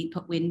could really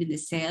put wind in the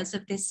sails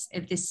of this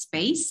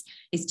space,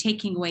 is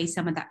taking away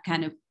some of that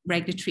kind of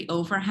regulatory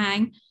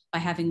overhang by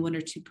having one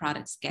or two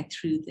products get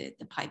through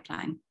the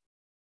pipeline.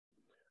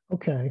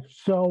 Okay,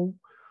 so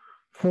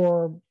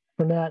for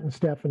Bernat and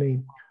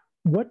Stephanie,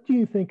 what do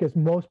you think is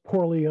most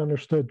poorly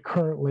understood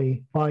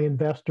currently by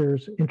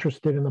investors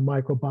interested in the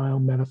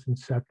microbiome medicine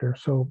sector?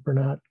 So,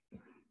 Bernat.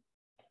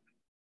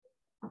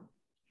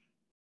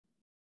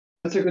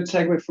 That's a good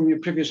segue from your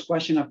previous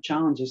question of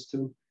challenges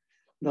to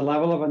the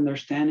level of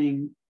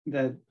understanding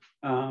that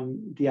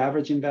the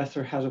average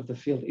investor has of the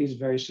field is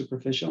very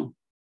superficial.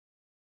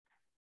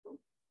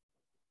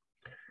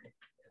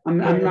 I'm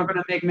not going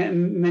to make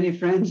many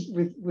friends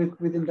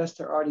with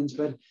investor audience,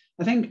 but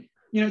I think,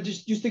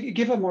 just to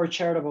give a more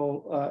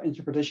charitable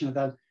interpretation of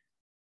that,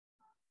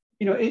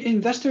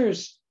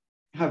 investors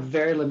have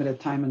very limited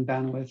time and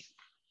bandwidth.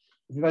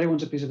 Everybody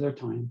wants a piece of their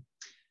time.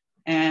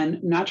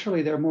 And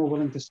naturally, they're more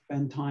willing to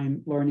spend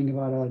time learning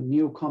about a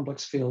new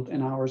complex field,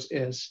 and ours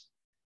is,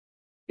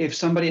 if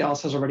somebody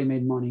else has already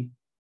made money.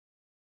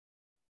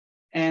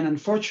 And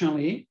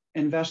unfortunately,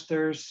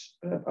 investors,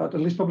 at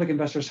least public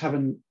investors,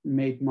 haven't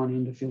made money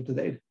in the field to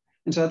date.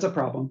 And so that's a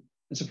problem.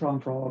 It's a problem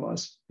for all of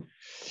us.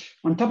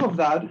 On top of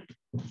that,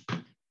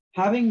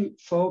 having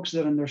folks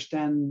that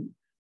understand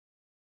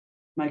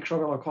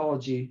microbial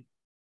ecology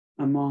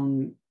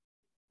among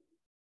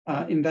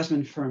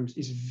investment firms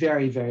is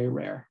very, very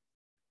rare.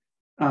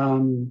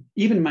 Even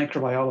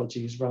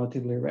microbiology is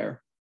relatively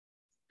rare.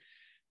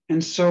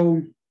 And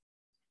so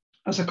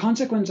as a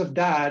consequence of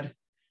that,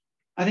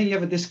 I think you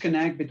have a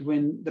disconnect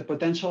between the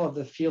potential of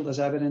the field as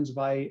evidenced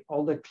by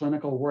all the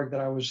clinical work that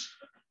I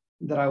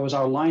was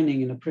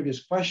outlining in the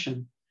previous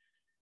question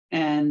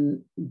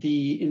and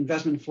the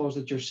investment flows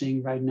that you're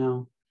seeing right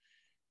now.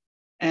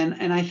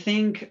 And I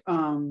think,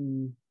 part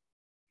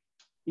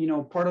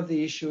of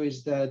the issue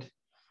is that,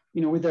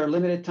 with their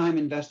limited time,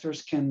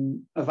 investors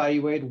can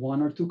evaluate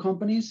one or two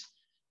companies.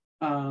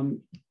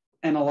 And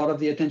a lot of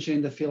the attention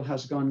in the field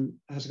has gone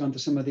to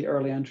some of the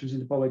early entrants in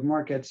the public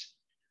markets,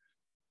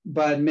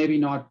 but maybe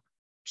not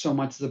so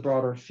much the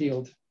broader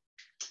field.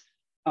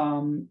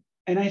 And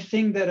I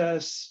think that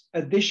as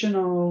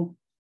additional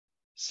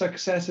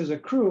successes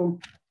accrue,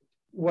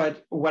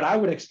 what I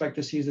would expect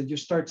to see is that you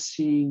start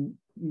seeing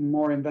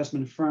more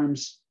investment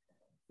firms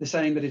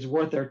deciding that it's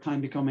worth their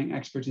time becoming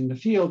experts in the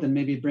field and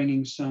maybe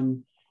bringing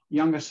some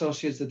young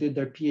associates that did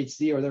their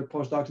PhD or their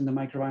postdocs in the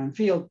microbiome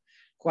field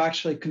who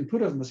actually can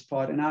put us on the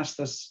spot and ask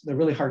us the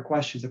really hard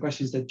questions, the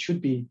questions that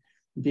should be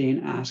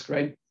being asked,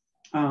 right?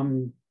 I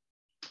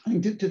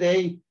think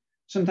today,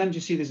 sometimes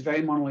you see this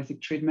very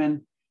monolithic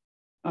treatment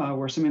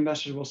where some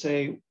investors will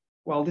say,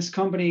 well, this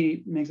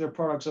company makes their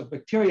products of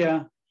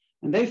bacteria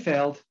and they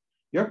failed.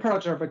 Your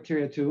products are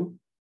bacteria too.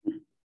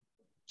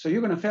 So you're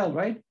going to fail,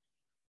 right?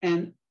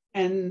 And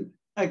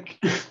like,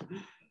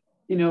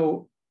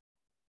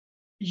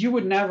 you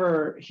would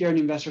never hear an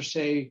investor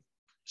say,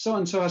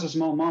 so-and-so has a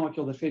small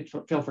molecule that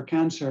failed for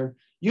cancer.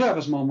 You have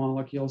a small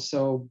molecule,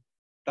 so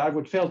that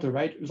would fail too,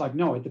 right? It was like,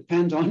 no, it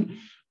depends on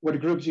what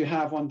groups you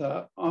have on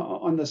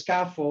the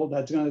scaffold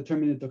that's going to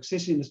determine the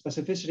toxicity and the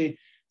specificity.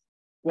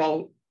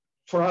 Well,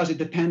 for us, it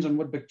depends on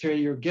what bacteria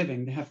you're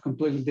giving. They have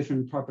completely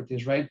different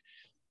properties, right?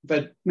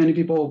 But many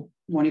people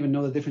won't even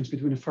know the difference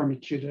between a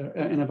firmicute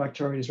and a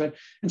bacteroides, right?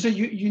 And so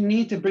you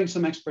need to bring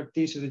some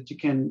expertise so that you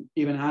can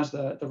even ask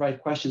the right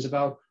questions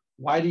about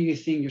why do you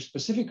think your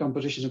specific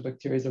composition of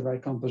bacteria is the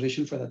right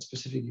composition for that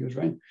specific use,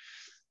 right?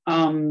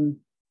 And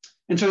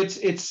so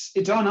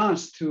it's on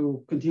us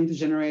to continue to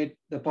generate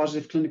the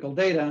positive clinical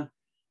data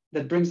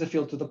that brings the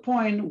field to the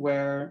point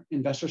where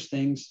investors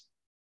think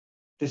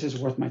this is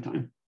worth my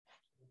time.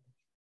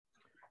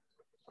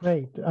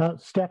 Great.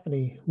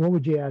 Stephanie, what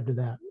would you add to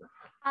that?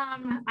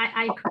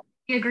 I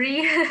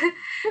agree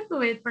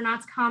with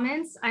Bernat's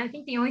comments. I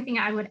think the only thing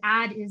I would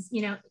add is,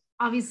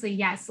 obviously,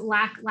 yes,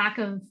 lack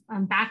of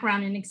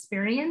background and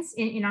experience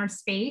in our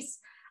space.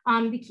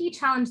 The key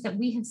challenge that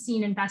we have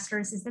seen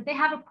investors is that they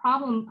have a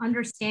problem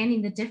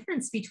understanding the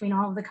difference between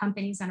all of the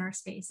companies in our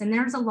space. And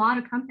there's a lot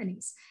of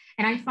companies.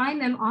 And I find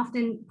them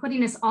often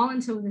putting us all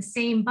into the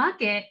same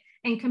bucket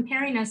and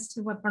comparing us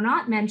to what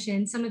Bernat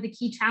mentioned, some of the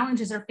key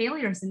challenges or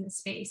failures in this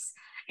space,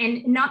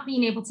 and not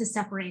being able to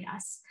separate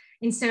us.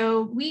 And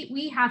so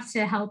we have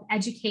to help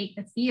educate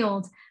the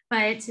field.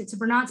 But to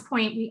Bernat's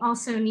point, we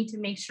also need to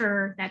make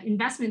sure that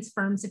investments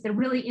firms, if they're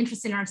really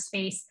interested in our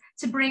space,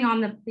 to bring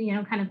on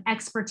the kind of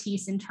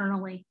expertise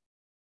internally.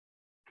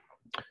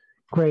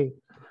 Great.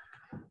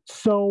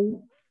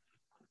 So,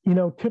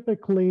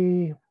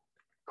 typically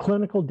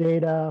clinical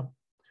data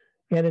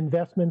and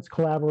investments,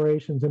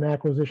 collaborations, and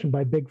acquisition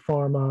by big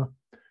pharma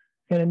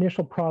and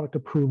initial product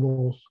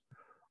approvals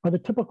are the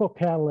typical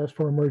catalyst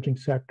for emerging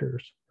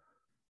sectors.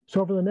 So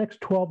over the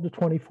next 12 to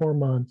 24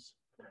 months,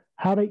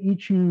 how do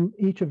each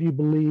of you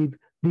believe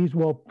these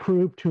will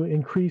prove to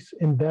increase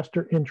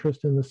investor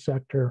interest in the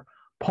sector?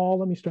 Paul,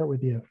 let me start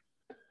with you.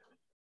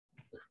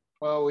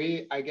 Well,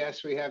 I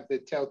guess we have the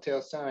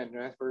telltale sign,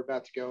 right? We're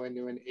about to go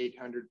into an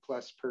 800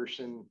 plus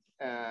person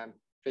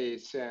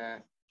phase 2,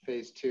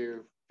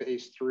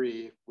 phase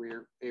 3. If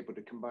we're able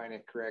to combine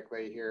it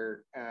correctly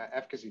here,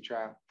 efficacy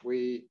trial.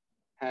 We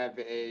have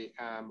a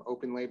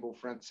open label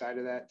front side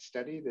of that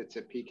study that's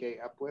a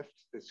PK uplift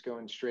that's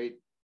going straight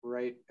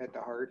right at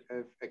the heart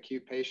of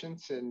acute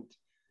patients. And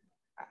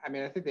I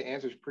mean, I think the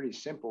answer is pretty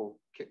simple.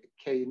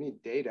 Kay, you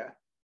need data,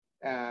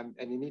 and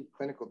you need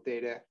clinical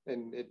data,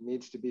 and it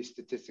needs to be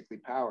statistically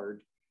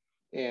powered.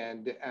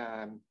 And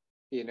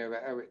you know,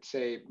 I would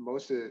say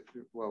most of the,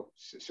 well,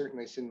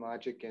 certainly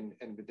Synlogic and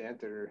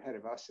Vedanta are ahead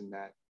of us in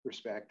that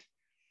respect.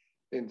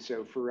 And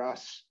so for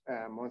us,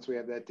 once we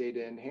have that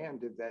data in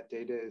hand, if that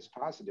data is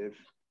positive,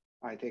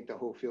 I think the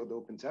whole field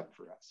opens up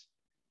for us.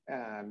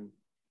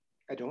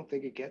 I don't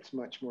think it gets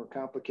much more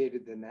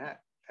complicated than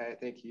that. I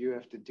think you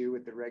have to do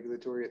what the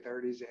regulatory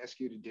authorities ask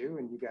you to do,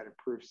 and you got to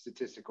prove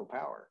statistical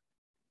power.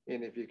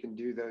 And if you can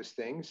do those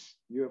things,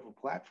 you have a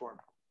platform.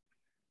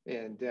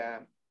 And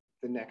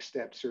the next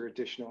steps are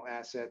additional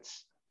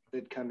assets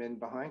that come in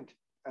behind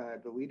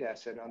the lead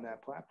asset on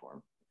that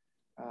platform.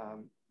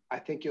 I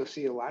think you'll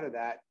see a lot of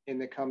that in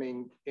the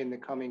coming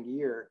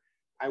year.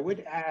 I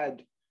would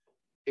add,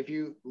 if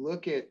you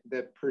look at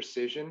the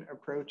precision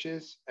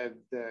approaches of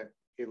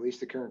at least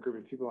the current group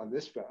of people on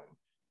this phone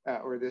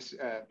or this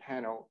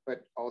panel,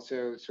 but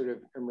also sort of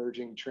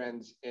emerging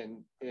trends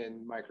in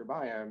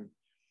microbiome,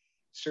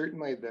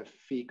 certainly the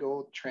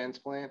fecal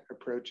transplant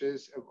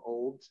approaches of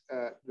old,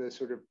 the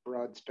sort of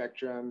broad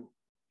spectrum,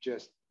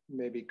 just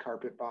maybe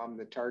carpet bomb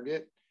the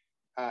target,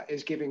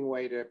 is giving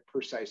way to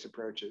precise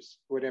approaches,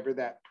 whatever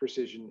that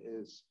precision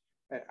is.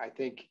 I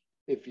think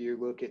if you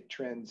look at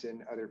trends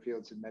in other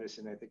fields of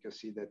medicine, I think you'll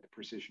see that the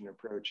precision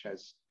approach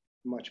has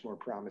much more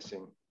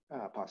promising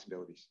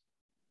possibilities.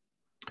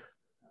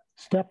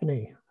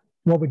 Stephanie,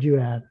 what would you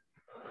add?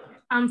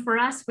 For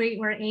us,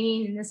 we're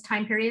aiming in this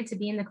time period to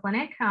be in the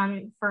clinic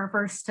for our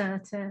first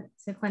to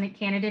clinic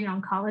candidate in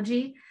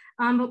oncology.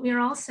 But we are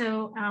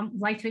also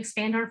like to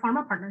expand our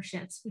pharma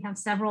partnerships. We have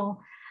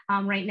several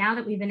right now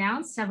that we've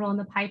announced, several in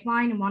the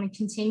pipeline, and want to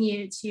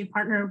continue to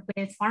partner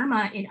with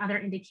pharma in other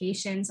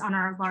indications on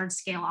our large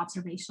scale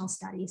observational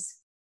studies.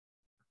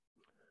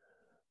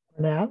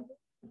 Now,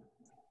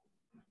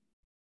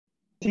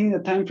 I think the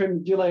time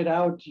frame you laid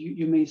out,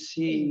 you may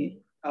see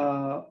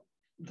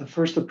the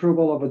first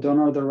approval of a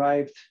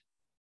donor-derived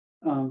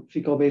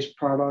fecal-based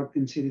product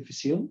in C.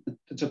 difficile.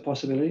 It's a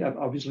possibility. I'm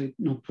obviously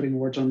not putting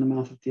words on the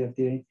mouth of the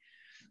FDA.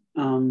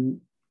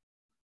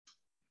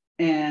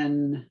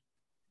 And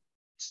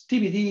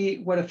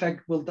TBD, what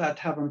effect will that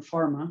have on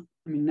pharma?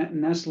 I mean,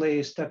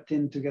 Nestle stepped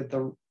in to get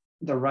the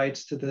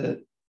rights to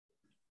the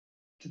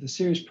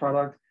series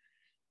product.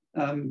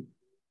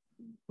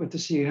 But to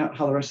see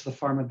how the rest of the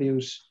pharma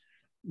views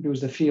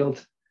the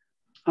field.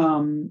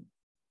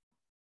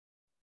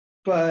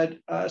 But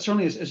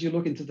certainly, as you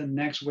look into the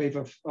next wave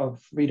of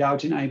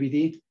readouts in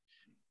IBD,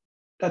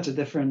 that's a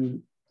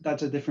different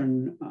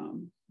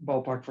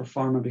ballpark for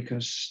pharma,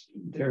 because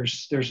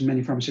there's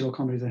many pharmaceutical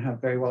companies that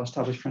have very well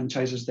established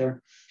franchises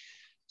there.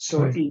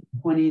 So right. In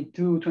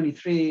 22,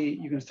 23,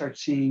 you're going to start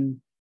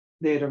seeing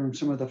data from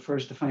some of the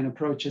first defined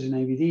approaches in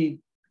IBD.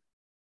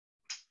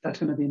 That's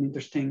going to be an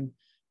interesting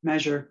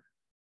measure.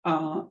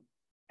 And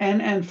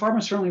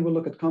pharma certainly will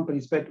look at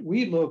companies, but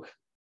we look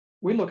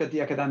at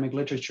the academic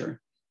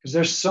literature, because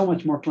there's so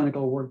much more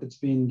clinical work that's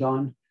being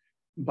done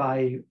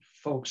by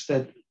folks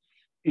that,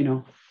 you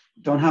know,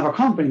 don't have a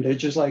company. They're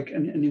just like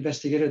an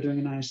investigator doing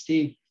an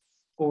IST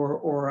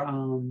or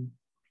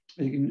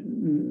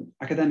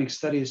academic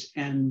studies.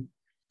 And,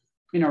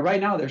 you know,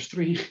 right now there's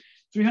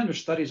 300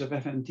 studies of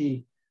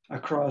FMT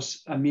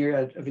across a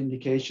myriad of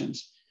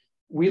indications.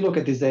 We look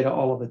at this data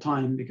all of the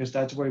time, because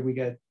that's where we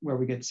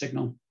get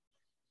signal.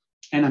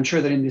 And I'm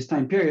sure that in this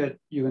time period,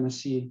 you're going to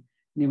see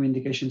new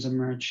indications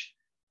emerge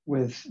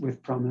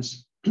with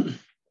promise.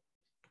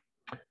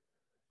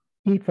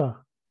 Aoife.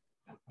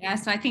 Yeah,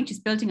 so I think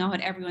just building on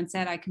what everyone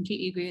said, I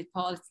completely agree with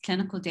Paul. It's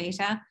clinical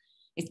data.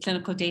 It's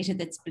clinical data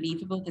that's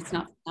believable, that's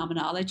not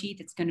phenomenology,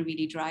 that's going to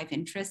really drive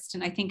interest.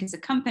 And I think as a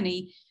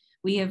company,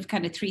 we have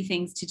kind of 3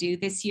 things to do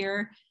this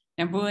year.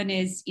 Number 1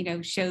 is, you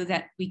know, show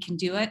that we can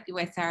do it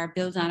with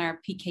build on our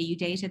PKU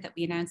data that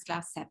we announced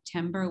last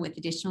September with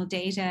additional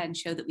data, and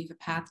show that we have a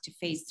path to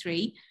phase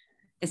 3.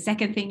 The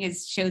second thing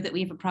is show that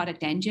we have a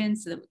product engine,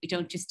 so that we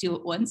don't just do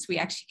it once, we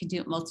actually can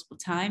do it multiple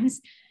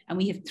times. And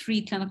we have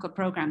 3 clinical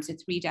programs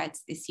with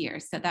readouts this year.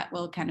 So that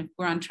will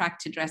we're on track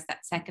to address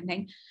that second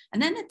thing.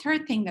 And then the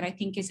third thing that I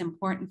think is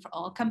important for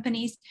all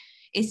companies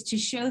is to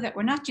show that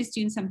we're not just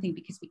doing something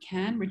because we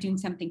can, we're doing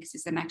something because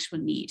it's an actual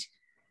need.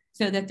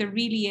 So that there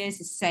really is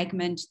a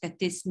segment that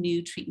this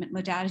new treatment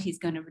modality is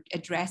going to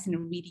address in a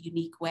really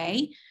unique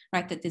way,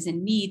 right? That there's a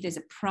need, there's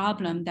a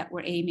problem that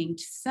we're aiming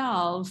to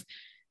solve,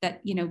 that,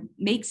 you know,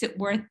 makes it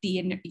worth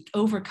the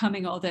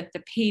overcoming all the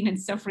pain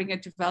and suffering of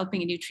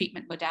developing a new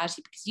treatment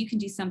modality, because you can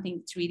do something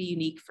that's really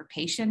unique for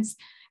patients,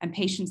 and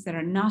patients that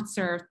are not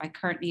served by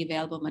currently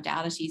available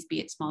modalities, be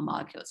it small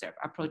molecules or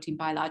protein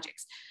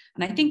biologics.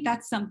 And I think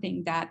that's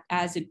something that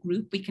as a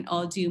group we can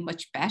all do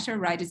much better,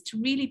 right? Is to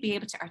really be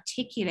able to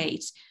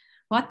articulate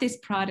what this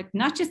product,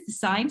 not just the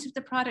science of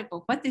the product,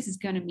 but what this is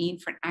going to mean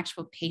for an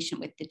actual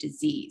patient with the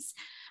disease.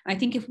 And I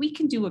think if we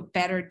can do a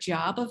better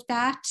job of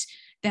that,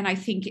 then I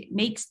think it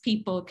makes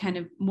people kind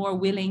of more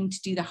willing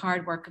to do the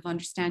hard work of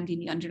understanding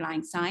the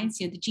underlying science.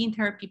 You know, the gene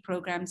therapy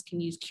programs can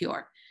use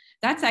cure.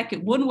 That's like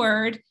one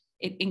word.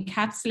 it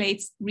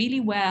encapsulates really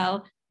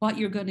well what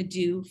you're going to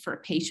do for a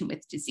patient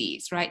with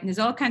disease, right? And there's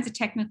all kinds of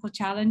technical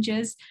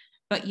challenges,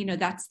 but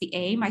that's the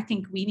aim. I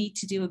think we need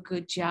to do a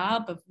good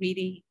job of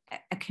really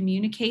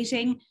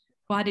communicating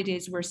what it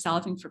is we're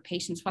solving for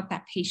patients, what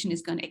that patient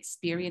is going to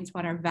experience,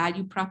 what our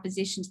value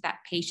proposition to that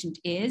patient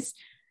is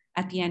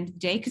at the end of the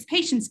day, because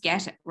patients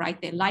get it,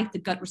 right? They like the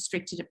gut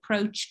restricted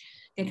approach.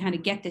 They kind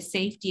of get the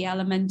safety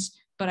element,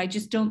 but I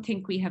just don't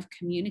think we have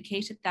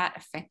communicated that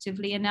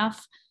effectively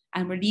enough.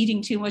 And we're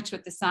leading too much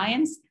with the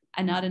science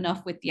and not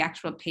enough with the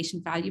actual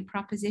patient value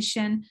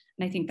proposition.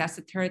 And I think that's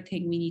the third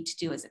thing we need to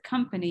do as a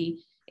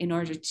company in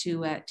order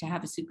to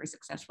have a super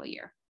successful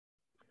year.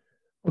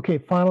 Okay,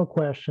 final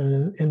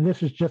question, and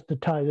this is just to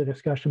tie the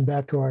discussion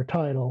back to our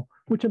title,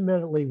 which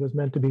admittedly was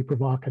meant to be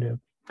provocative.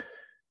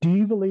 Do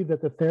you believe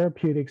that the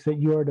therapeutics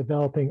that you are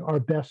developing are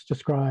best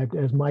described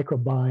as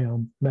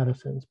microbiome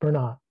medicines?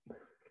 Bernat?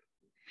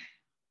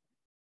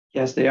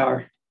 Yes, they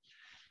are.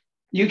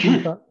 You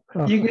can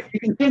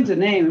change the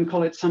name and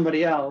call it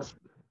somebody else.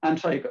 I'm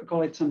sorry,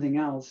 call it something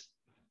else.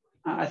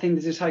 I think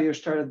this is how you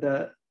started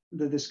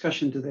the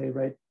discussion today,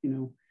 right?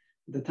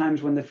 The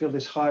times when the field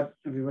is hot,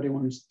 everybody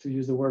wants to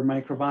use the word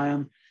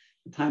microbiome.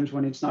 The times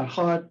when it's not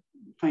hot,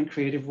 find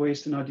creative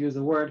ways to not use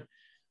the word.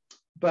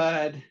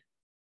 But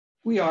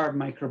we are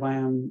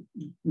microbiome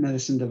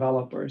medicine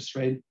developers,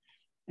 right?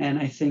 And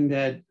I think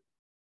that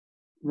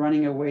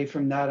running away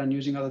from that and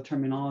using other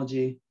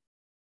terminology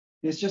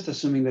is just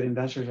assuming that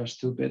investors are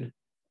stupid,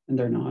 and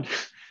they're not.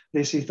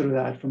 They see through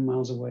that from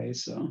miles away,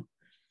 so.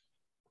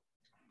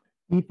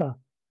 Aoife?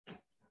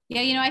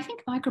 Yeah, I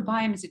think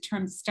microbiome is a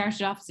term that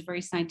started off as a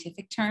very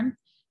scientific term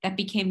that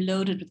became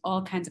loaded with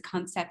all kinds of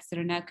concepts that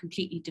are now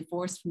completely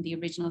divorced from the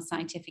original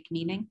scientific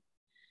meaning.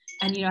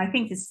 And, I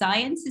think the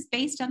science is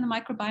based on the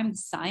microbiome, the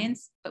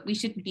science, but we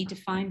shouldn't be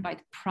defined by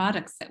the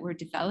products that we're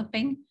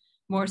developing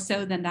more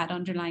so than that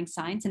underlying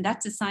science. And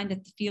that's a sign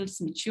that the field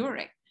is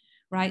maturing,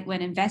 right?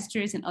 When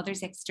investors and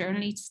others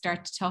externally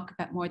start to talk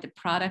about more the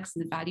products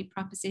and the value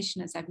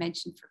proposition, as I've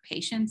mentioned, for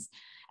patients,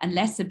 and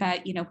less about,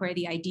 where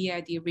the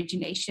idea, the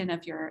origination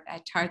of your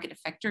target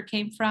effector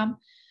came from.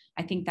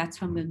 I think that's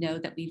when we'll know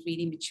that we've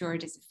really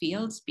matured as a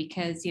field,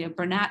 because,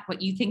 Bernat,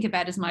 what you think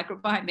about as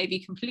microbiome may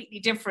be completely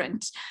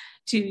different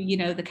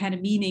to, the kind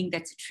of meaning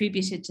that's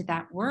attributed to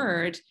that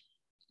word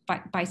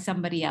by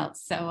somebody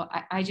else. So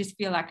I just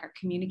feel like our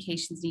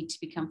communications need to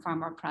become far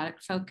more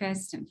product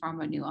focused and far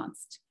more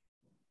nuanced.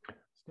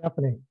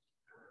 Stephanie?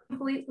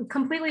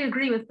 Completely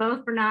agree with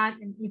both Bernat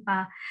and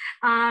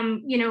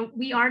Aoife.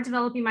 We are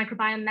developing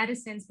microbiome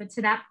medicines, but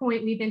to that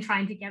point, we've been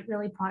trying to get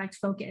really product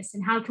focused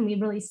and how can we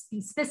really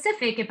be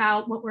specific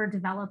about what we're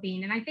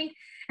developing. And I think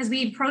as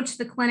we approach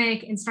the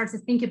clinic and start to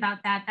think about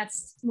that,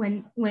 that's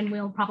when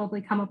we'll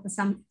probably come up with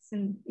some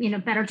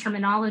better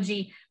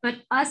terminology. But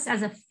us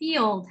as a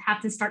field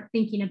have to start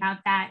thinking about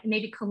that and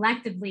maybe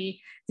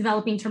collectively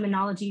developing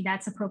terminology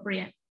that's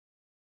appropriate.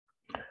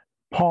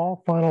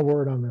 Paul, final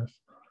word on this.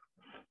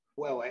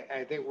 Well,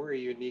 I think we're a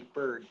unique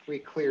bird. We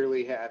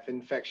clearly have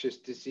infectious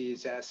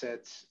disease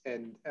assets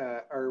and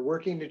are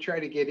working to try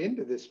to get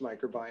into this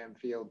microbiome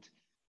field.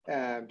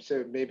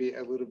 So maybe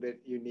a little bit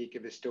unique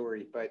of a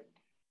story, but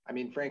I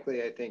mean,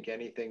 frankly, I think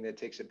anything that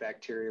takes a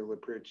bacterial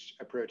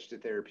approach to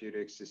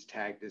therapeutics is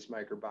tagged as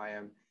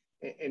microbiome.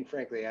 And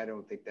frankly, I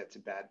don't think that's a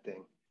bad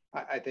thing.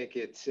 I think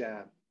it's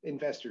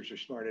investors are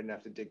smart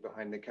enough to dig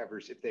behind the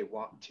covers if they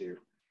want to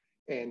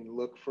and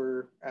look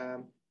for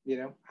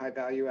high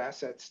value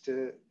assets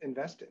to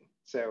invest in.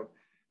 So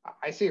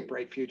I see a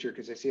bright future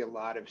because I see a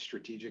lot of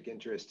strategic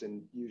interest,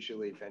 and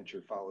usually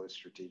venture follows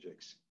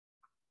strategics.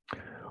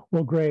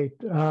 Well, great.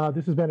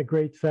 This has been a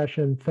great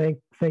session.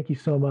 Thank you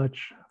so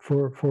much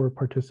for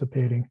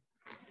participating.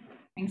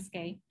 Thanks,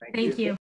 Kay. Thank you.